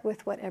start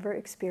with whatever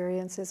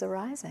experience is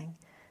arising.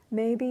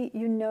 Maybe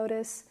you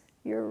notice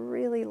you're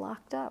really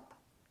locked up.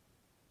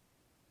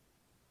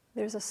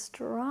 There's a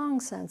strong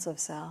sense of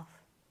self.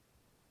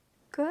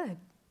 Good,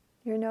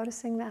 you're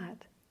noticing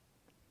that.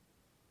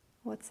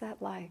 What's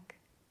that like?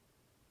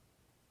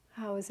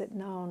 How is it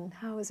known?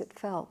 How is it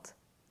felt?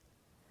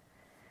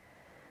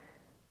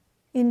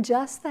 In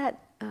just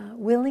that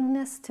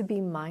willingness to be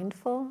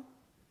mindful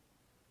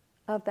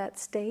of that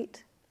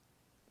state,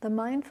 the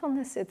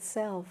mindfulness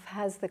itself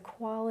has the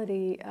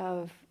quality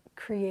of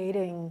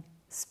creating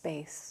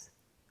space,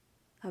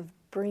 of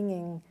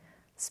bringing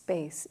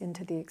space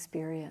into the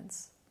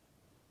experience.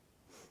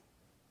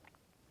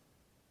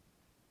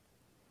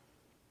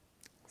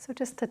 So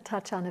just to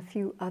touch on a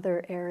few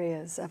other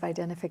areas of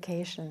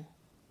identification.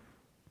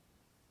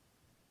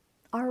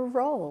 Our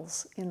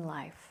roles in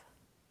life.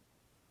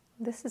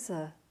 This is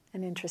an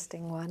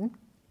interesting one.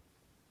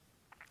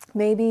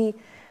 Maybe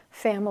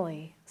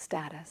family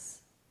status.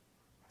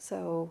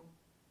 So,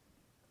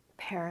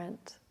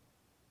 parent,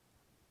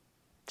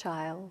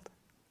 child,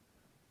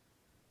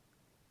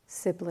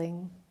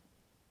 sibling,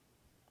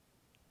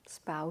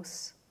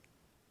 spouse,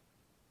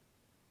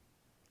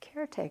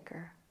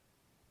 caretaker.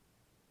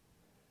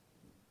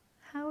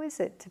 How is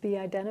it to be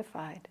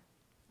identified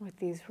with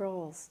these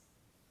roles?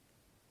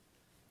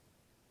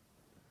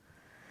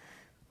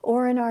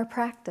 Or in our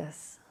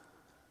practice,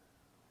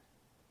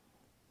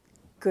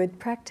 good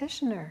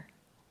practitioner,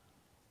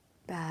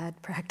 bad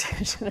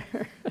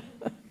practitioner,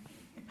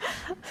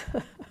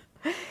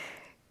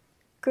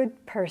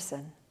 good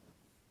person,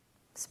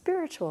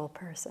 spiritual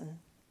person.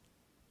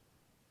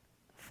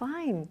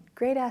 Fine,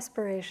 great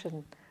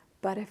aspiration,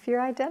 but if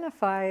you're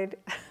identified,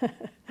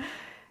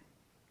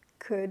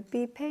 could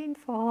be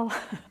painful.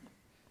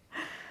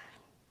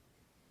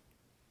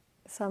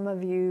 Some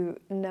of you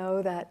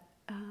know that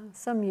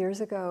some years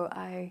ago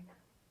I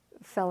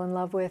fell in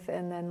love with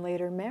and then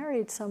later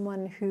married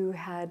someone who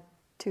had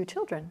 2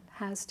 children,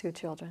 has 2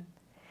 children,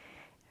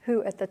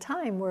 who at the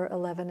time were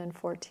 11 and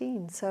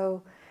 14.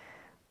 So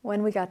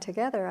when we got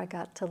together, I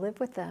got to live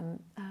with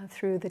them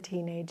through the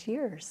teenage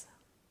years.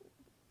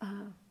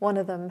 One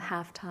of them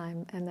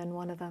half-time, and then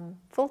one of them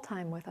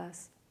full-time with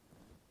us.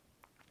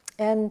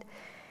 And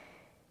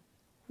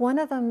one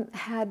of them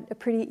had a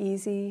pretty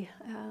easy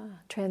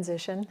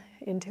transition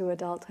into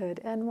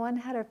adulthood, and one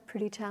had a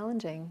pretty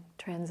challenging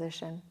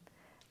transition.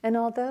 And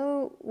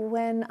although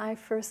when I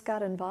first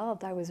got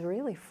involved, I was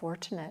really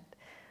fortunate,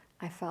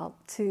 I felt,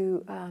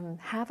 to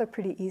have a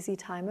pretty easy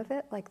time of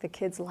it. Like, the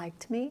kids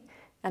liked me,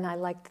 and I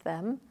liked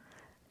them,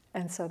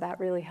 and so that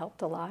really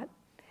helped a lot.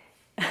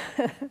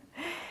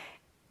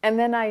 And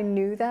then I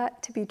knew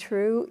that to be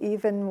true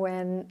even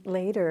when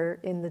later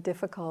in the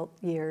difficult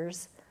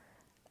years,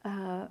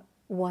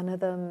 one of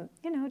them,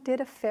 did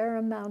a fair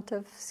amount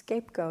of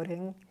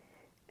scapegoating,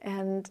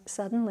 and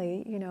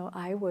suddenly,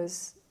 I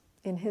was,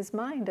 in his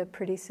mind, a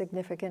pretty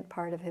significant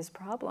part of his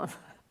problem.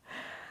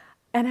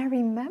 And I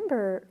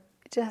remember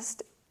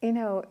just,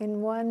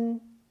 in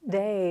one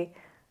day,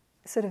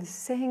 sort of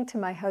saying to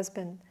my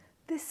husband,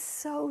 "This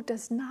so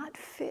does not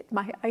fit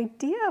my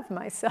idea of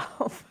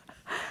myself."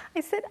 I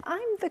said,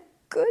 "I'm the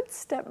good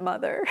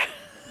stepmother."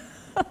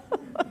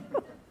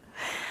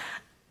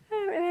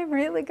 And I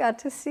really got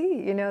to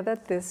see,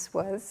 that this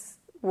was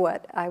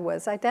what I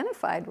was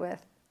identified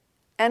with.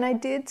 And I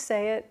did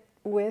say it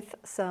with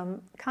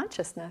some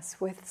consciousness,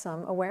 with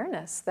some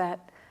awareness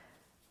that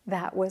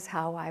that was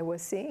how I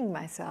was seeing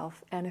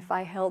myself. And if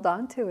I held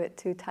on to it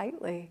too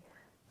tightly,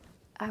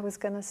 I was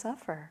going to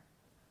suffer.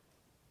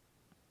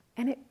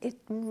 And it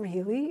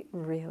really,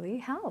 really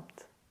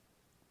helped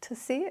to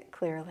see it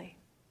clearly.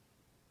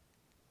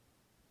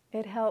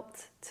 It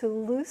helped to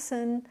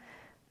loosen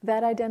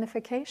that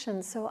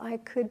identification so I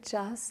could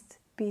just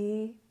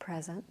be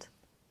present,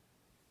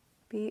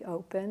 be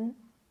open,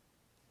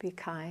 be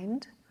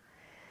kind,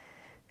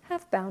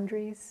 have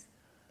boundaries,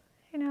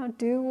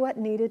 do what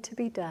needed to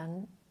be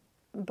done,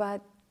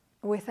 but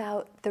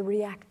without the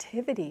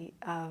reactivity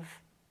of,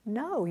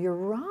 "No, you're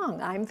wrong,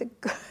 I'm the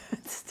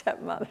good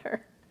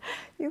stepmother.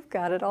 You've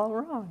got it all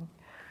wrong."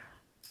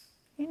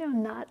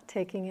 Not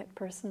taking it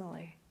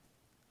personally.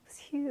 It's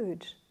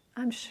huge.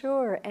 I'm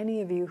sure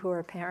any of you who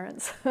are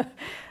parents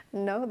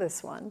know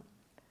this one.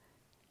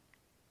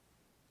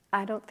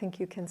 I don't think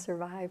you can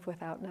survive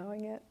without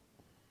knowing it.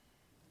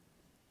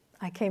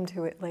 I came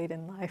to it late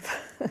in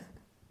life.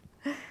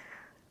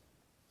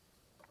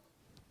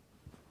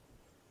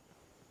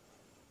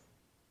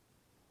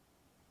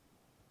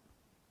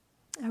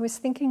 I was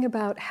thinking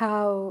about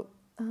how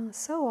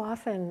so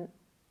often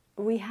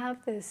we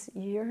have this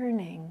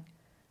yearning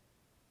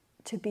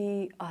to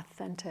be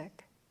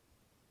authentic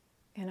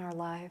in our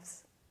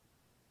lives.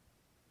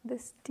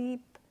 This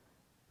deep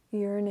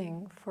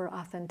yearning for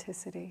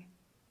authenticity.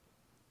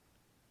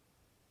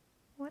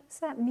 What does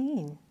that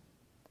mean?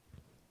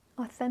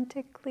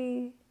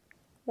 Authentically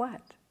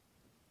what?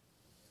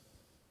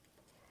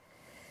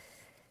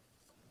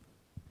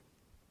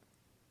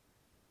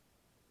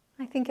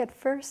 I think at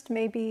first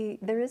maybe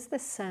there is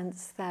this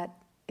sense that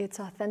it's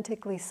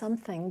authentically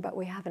something, but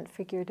we haven't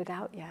figured it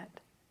out yet.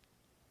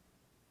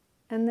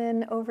 And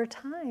then over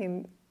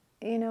time,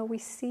 we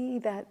see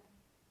that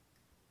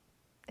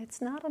it's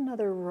not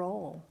another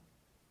role.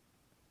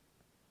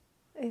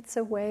 It's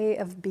a way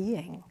of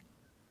being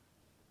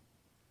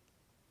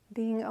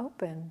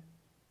open,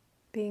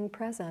 being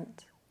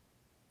present,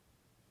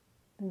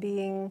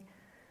 being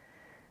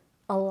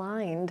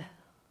aligned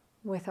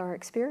with our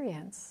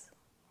experience,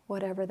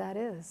 whatever that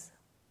is.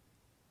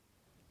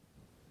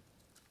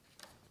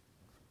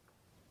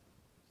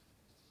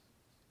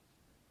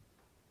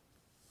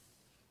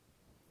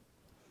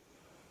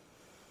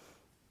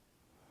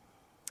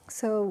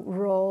 So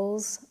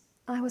roles,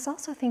 I was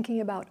also thinking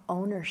about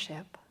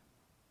ownership,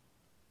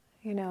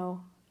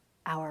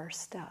 our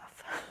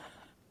stuff.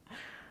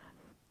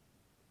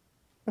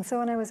 And so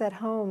when I was at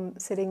home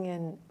sitting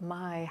in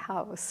my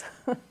house,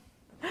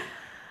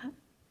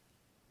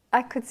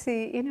 I could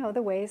see,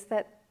 the ways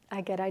that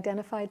I get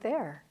identified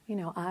there.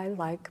 I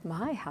like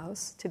my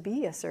house to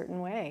be a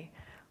certain way,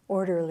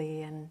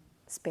 orderly and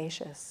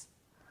spacious.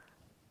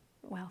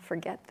 Well,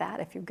 forget that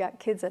if you've got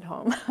kids at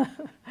home.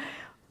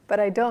 But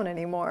I don't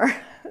anymore,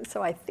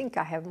 so I think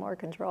I have more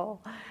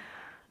control.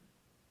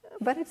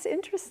 But it's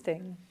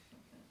interesting,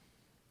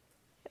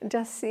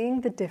 just seeing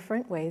the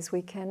different ways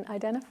we can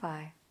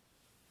identify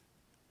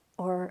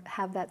or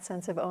have that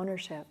sense of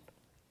ownership.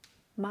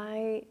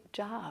 My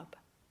job,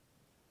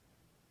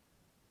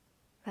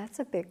 that's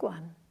a big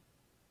one.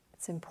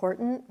 It's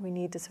important, we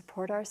need to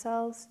support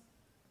ourselves,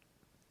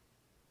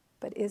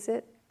 but is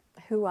it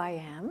who I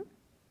am?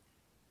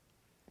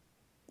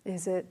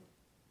 Is it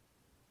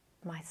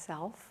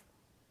myself?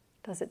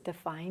 Does it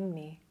define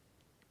me?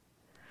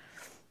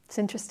 It's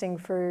interesting,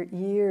 for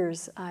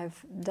years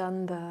I've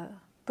done the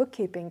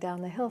bookkeeping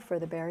down the hill for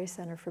the Barry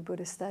Center for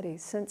Buddhist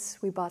Studies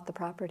since we bought the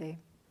property.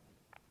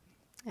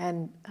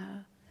 And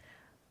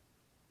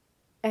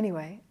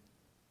anyway,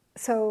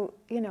 so,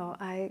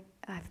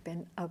 I've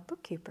been a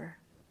bookkeeper.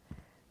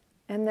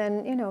 And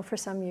then, for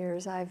some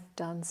years I've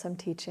done some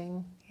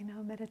teaching,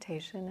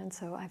 meditation, and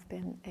so I've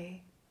been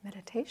a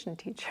meditation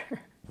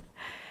teacher.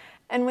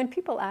 And when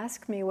people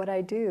ask me what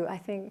I do, I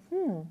think,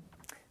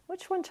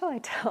 which one shall I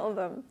tell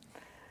them?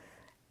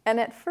 And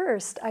at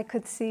first, I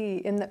could see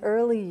in the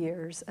early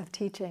years of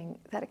teaching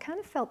that it kind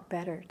of felt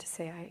better to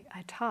say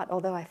I taught,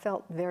 although I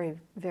felt very,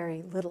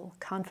 very little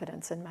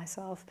confidence in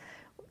myself.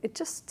 It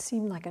just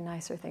seemed like a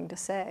nicer thing to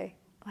say,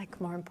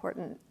 like more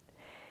important.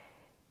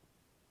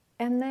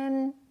 And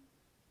then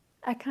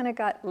I kind of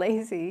got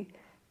lazy,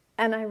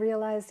 and I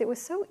realized it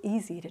was so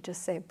easy to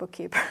just say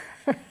bookkeeper.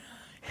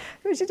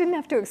 Because you didn't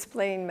have to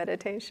explain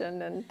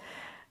meditation and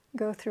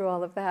go through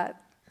all of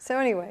that. So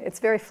anyway, it's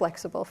very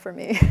flexible for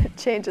me. It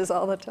changes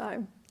all the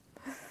time.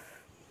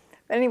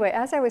 But anyway,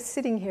 as I was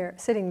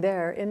sitting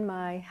there in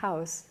my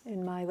house,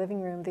 in my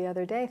living room the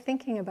other day,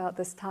 thinking about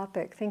this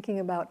topic, thinking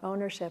about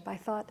ownership, I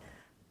thought,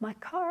 my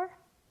car?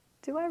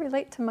 Do I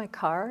relate to my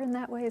car in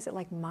that way? Is it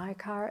like my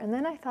car? And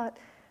then I thought,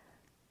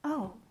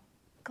 oh,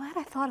 glad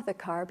I thought of the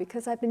car,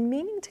 because I've been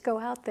meaning to go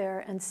out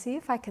there and see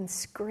if I can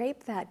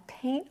scrape that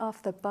paint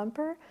off the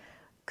bumper,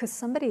 because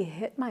somebody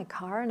hit my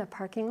car in a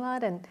parking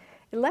lot and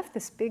it left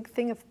this big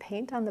thing of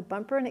paint on the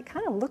bumper, and it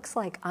kind of looks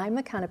like I'm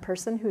the kind of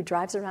person who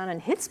drives around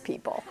and hits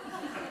people.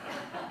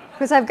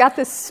 Because I've got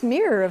this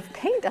smear of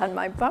paint on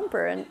my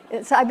bumper, and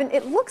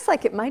it looks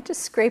like it might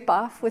just scrape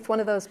off with one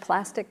of those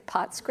plastic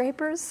pot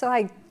scrapers. So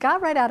I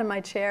got right out of my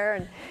chair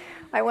and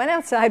I went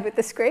outside with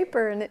the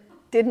scraper, and it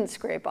didn't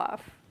scrape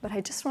off. But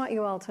I just want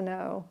you all to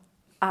know,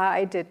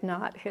 I did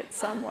not hit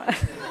someone.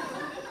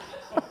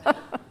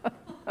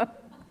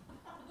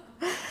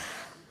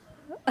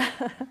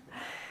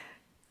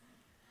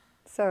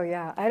 So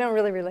yeah, I don't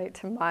really relate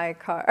to my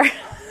car.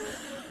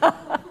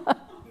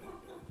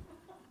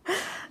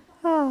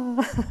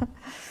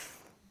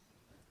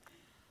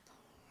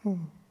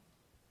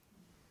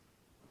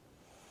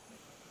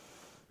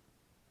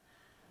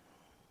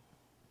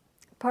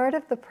 Part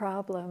of the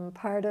problem,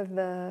 part of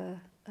the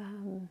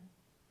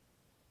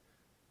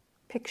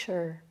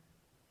picture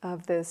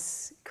of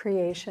this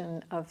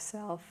creation of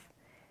self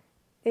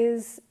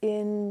is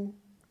in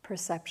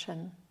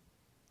perception.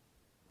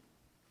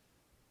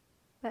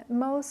 That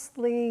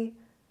mostly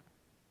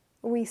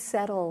we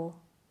settle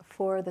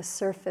for the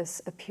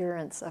surface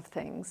appearance of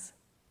things.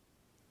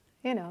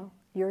 You know,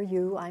 you're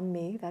you, I'm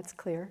me, that's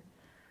clear.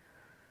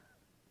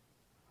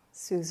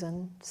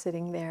 Susan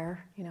sitting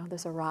there, you know,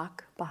 there's a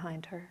rock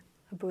behind her,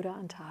 a Buddha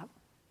on top.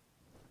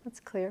 That's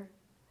clear.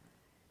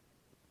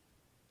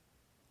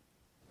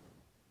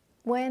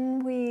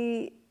 When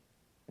we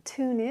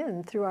tune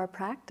in through our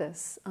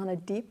practice on a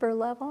deeper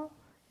level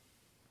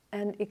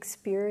and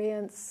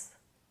experience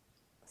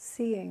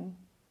seeing,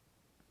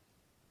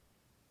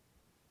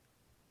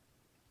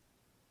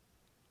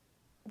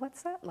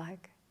 what's that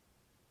like?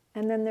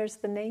 And then there's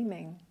the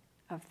naming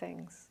of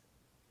things.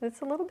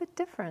 It's a little bit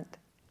different.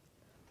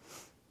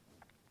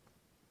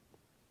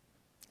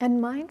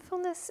 And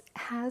mindfulness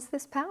has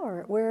this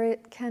power where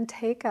it can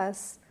take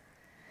us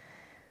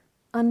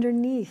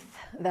underneath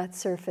that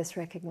surface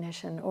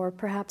recognition, or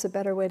perhaps a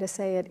better way to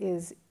say it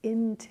is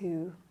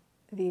into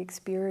the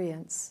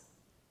experience.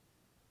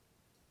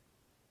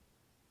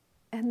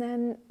 And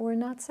then we're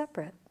not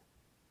separate.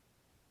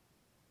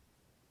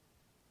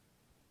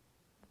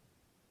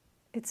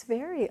 It's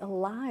very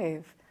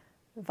alive,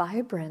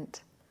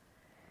 vibrant,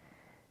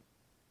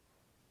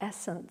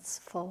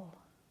 essence-full.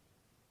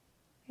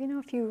 You know,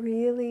 if you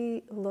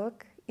really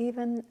look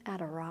even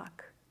at a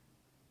rock,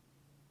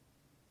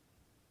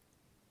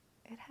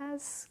 it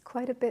has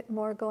quite a bit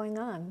more going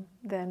on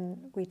than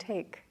we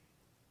take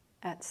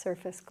at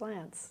surface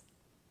glance.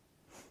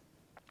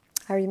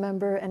 I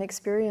remember an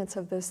experience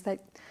of this that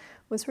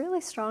was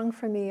really strong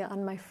for me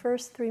on my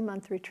first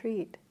 3-month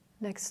retreat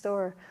next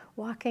door,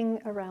 walking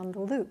around the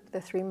loop, the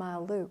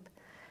 3-mile loop.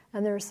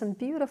 And there were some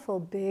beautiful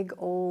big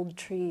old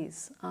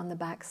trees on the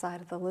back side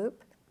of the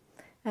loop.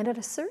 And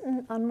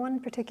on one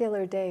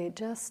particular day,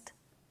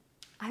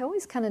 I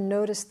always kind of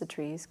noticed the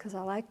trees because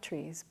I like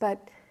trees,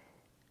 but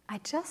I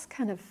just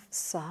kind of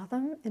saw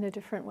them in a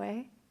different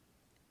way.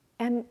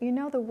 And you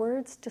know, the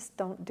words just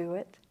don't do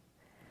it.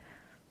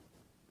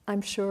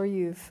 I'm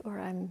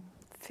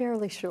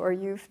fairly sure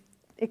you've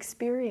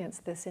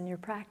experienced this in your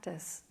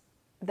practice,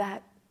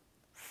 that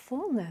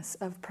fullness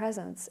of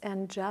presence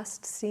and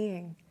just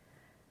seeing.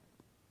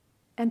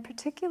 And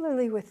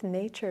particularly with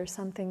nature,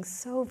 something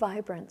so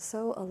vibrant,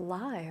 so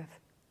alive,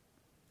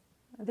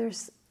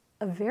 there's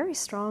a very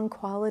strong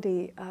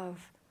quality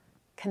of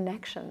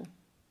connection.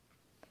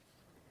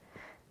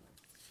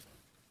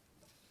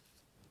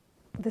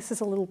 This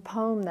is a little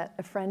poem that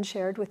a friend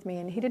shared with me,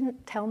 and he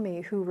didn't tell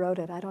me who wrote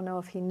it. I don't know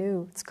if he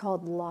knew. It's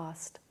called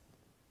Lost.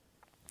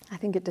 I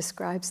think it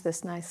describes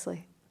this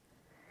nicely.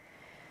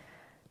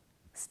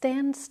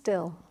 Stand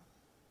still.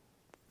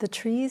 The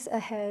trees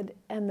ahead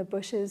and the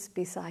bushes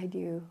beside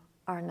you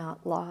are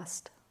not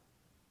lost.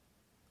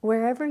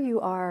 Wherever you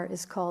are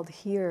is called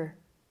here,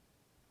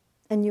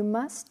 and you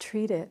must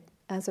treat it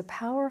as a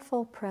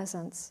powerful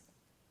presence,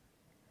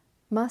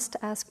 must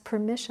ask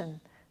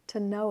permission to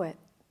know it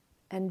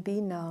and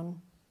be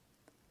known.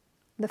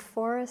 The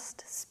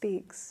forest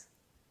speaks.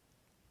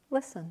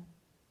 listen.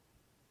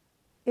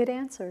 It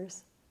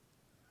answers.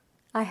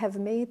 I have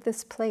made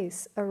this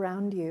place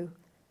around you.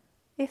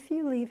 If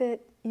you leave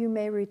it, you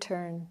may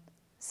return,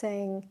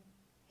 saying,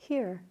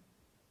 here.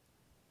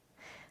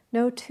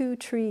 No two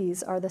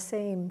trees are the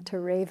same to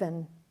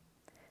raven.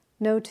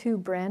 No two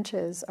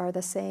branches are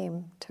the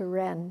same to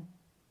wren.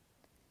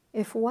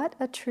 If what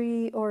a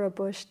tree or a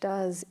bush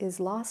does is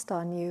lost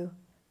on you,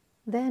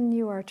 then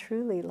you are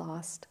truly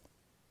lost.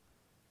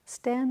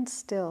 Stand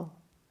still.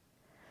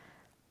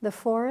 The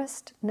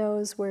forest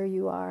knows where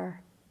you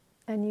are,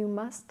 and you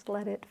must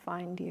let it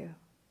find you.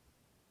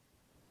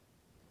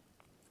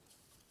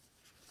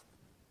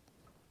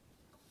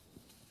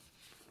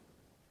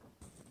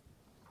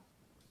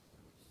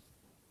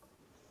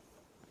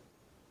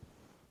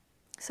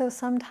 So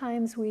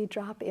sometimes we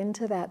drop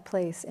into that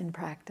place in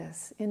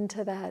practice,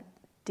 into that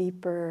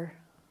deeper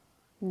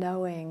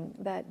knowing,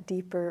 that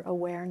deeper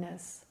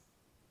awareness,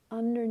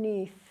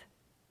 underneath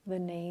the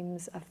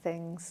names of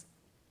things.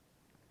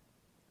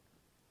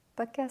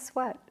 But guess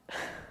what?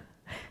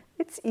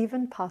 It's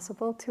even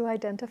possible to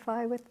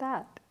identify with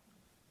that.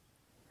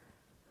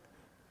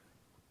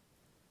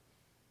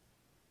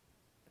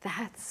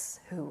 That's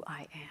who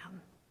I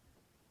am.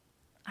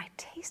 I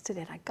tasted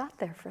it. I got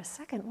there for a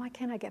second. Why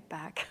can't I get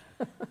back?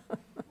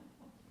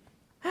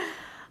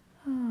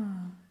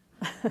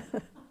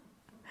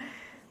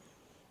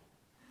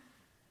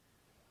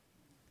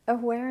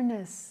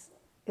 Awareness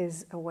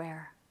is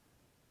aware.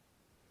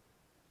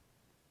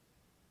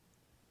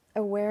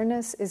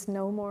 Awareness is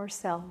no more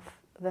self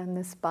than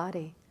this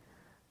body,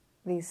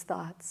 these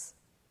thoughts,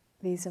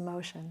 these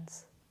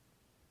emotions.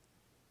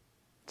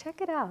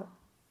 Check it out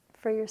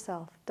for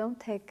yourself. Don't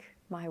take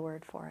my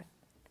word for it.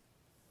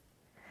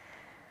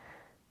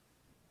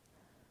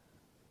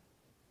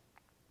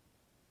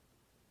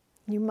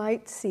 You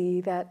might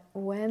see that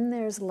when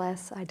there's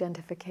less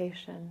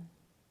identification,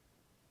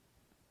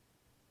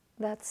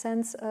 that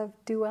sense of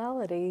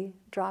duality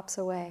drops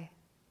away.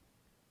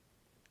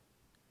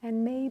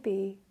 And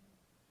maybe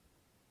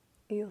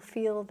you'll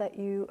feel that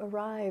you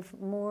arrive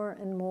more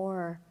and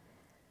more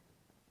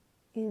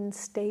in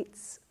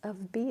states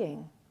of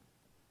being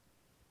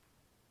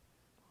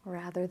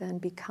rather than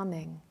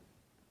becoming.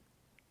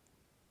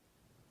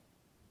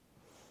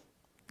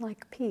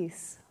 Like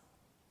peace,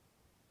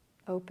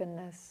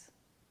 openness,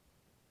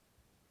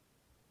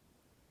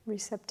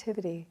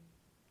 receptivity,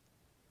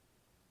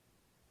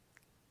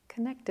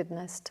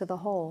 connectedness to the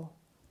whole,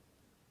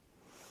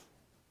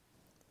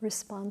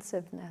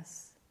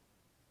 responsiveness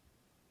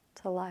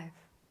to life.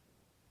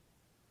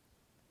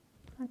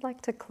 I'd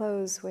like to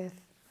close with a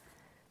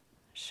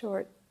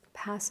short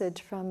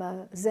passage from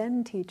a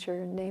Zen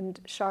teacher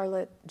named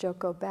Charlotte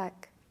Joko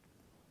Beck.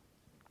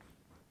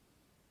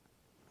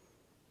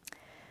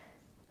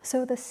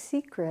 So the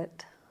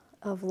secret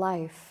of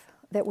life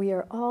that we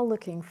are all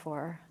looking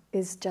for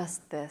is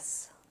just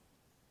this: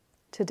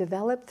 to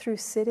develop through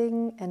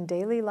sitting and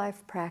daily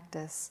life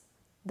practice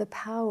the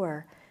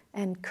power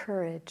and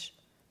courage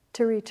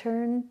to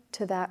return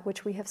to that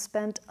which we have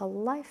spent a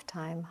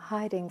lifetime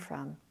hiding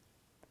from,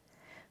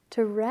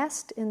 to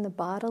rest in the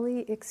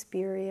bodily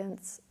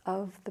experience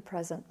of the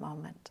present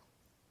moment.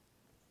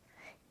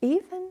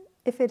 Even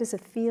if it is a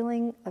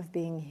feeling of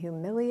being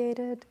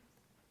humiliated,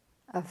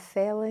 of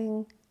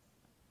failing,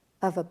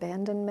 of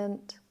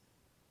abandonment,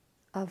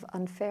 of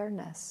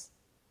unfairness.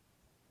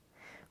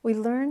 We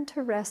learn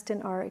to rest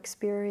in our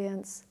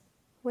experience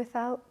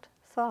without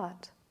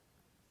thought,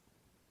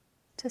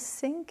 to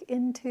sink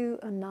into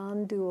a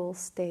non-dual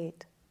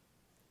state.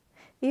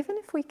 Even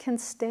if we can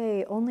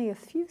stay only a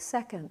few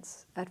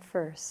seconds at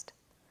first,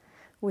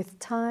 with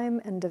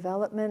time and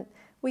development,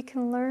 we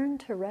can learn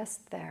to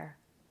rest there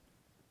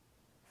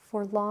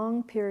for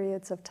long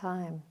periods of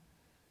time.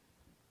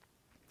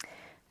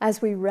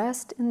 As we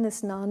rest in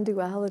this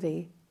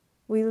non-duality,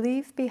 we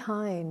leave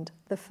behind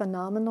the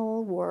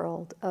phenomenal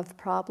world of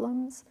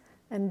problems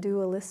and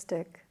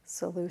dualistic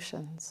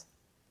solutions.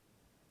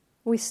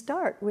 We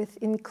start with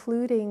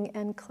including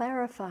and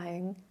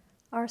clarifying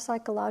our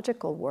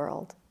psychological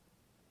world,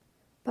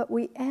 but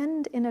we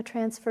end in a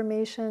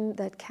transformation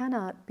that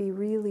cannot be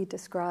really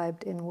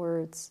described in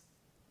words.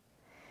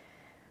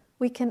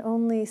 We can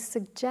only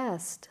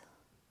suggest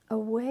a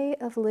way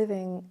of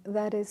living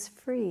that is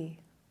free,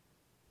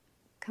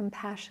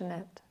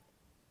 compassionate,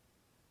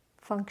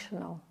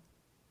 functional.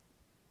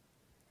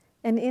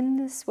 And in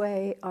this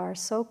way, our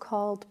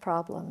so-called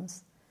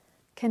problems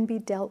can be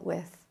dealt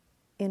with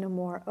in a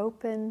more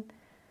open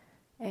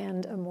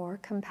and a more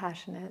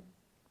compassionate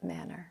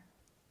manner.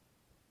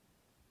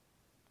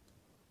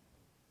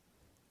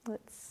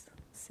 Let's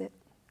sit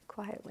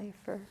quietly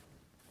for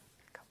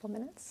a couple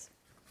minutes.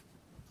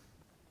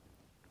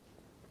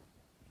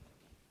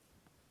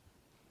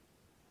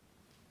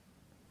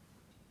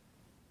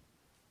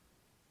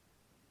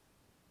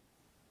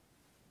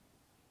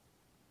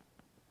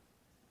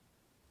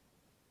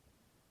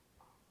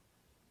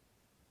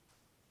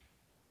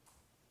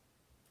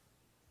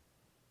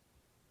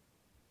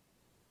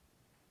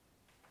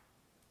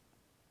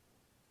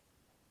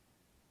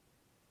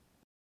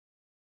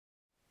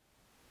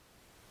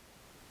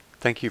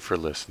 Thank you for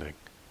listening.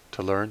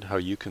 To learn how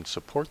you can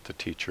support the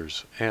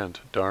teachers and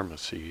Dharma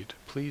Seed,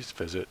 please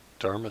visit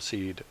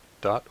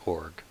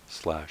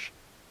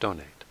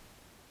dharmaseed.org/donate.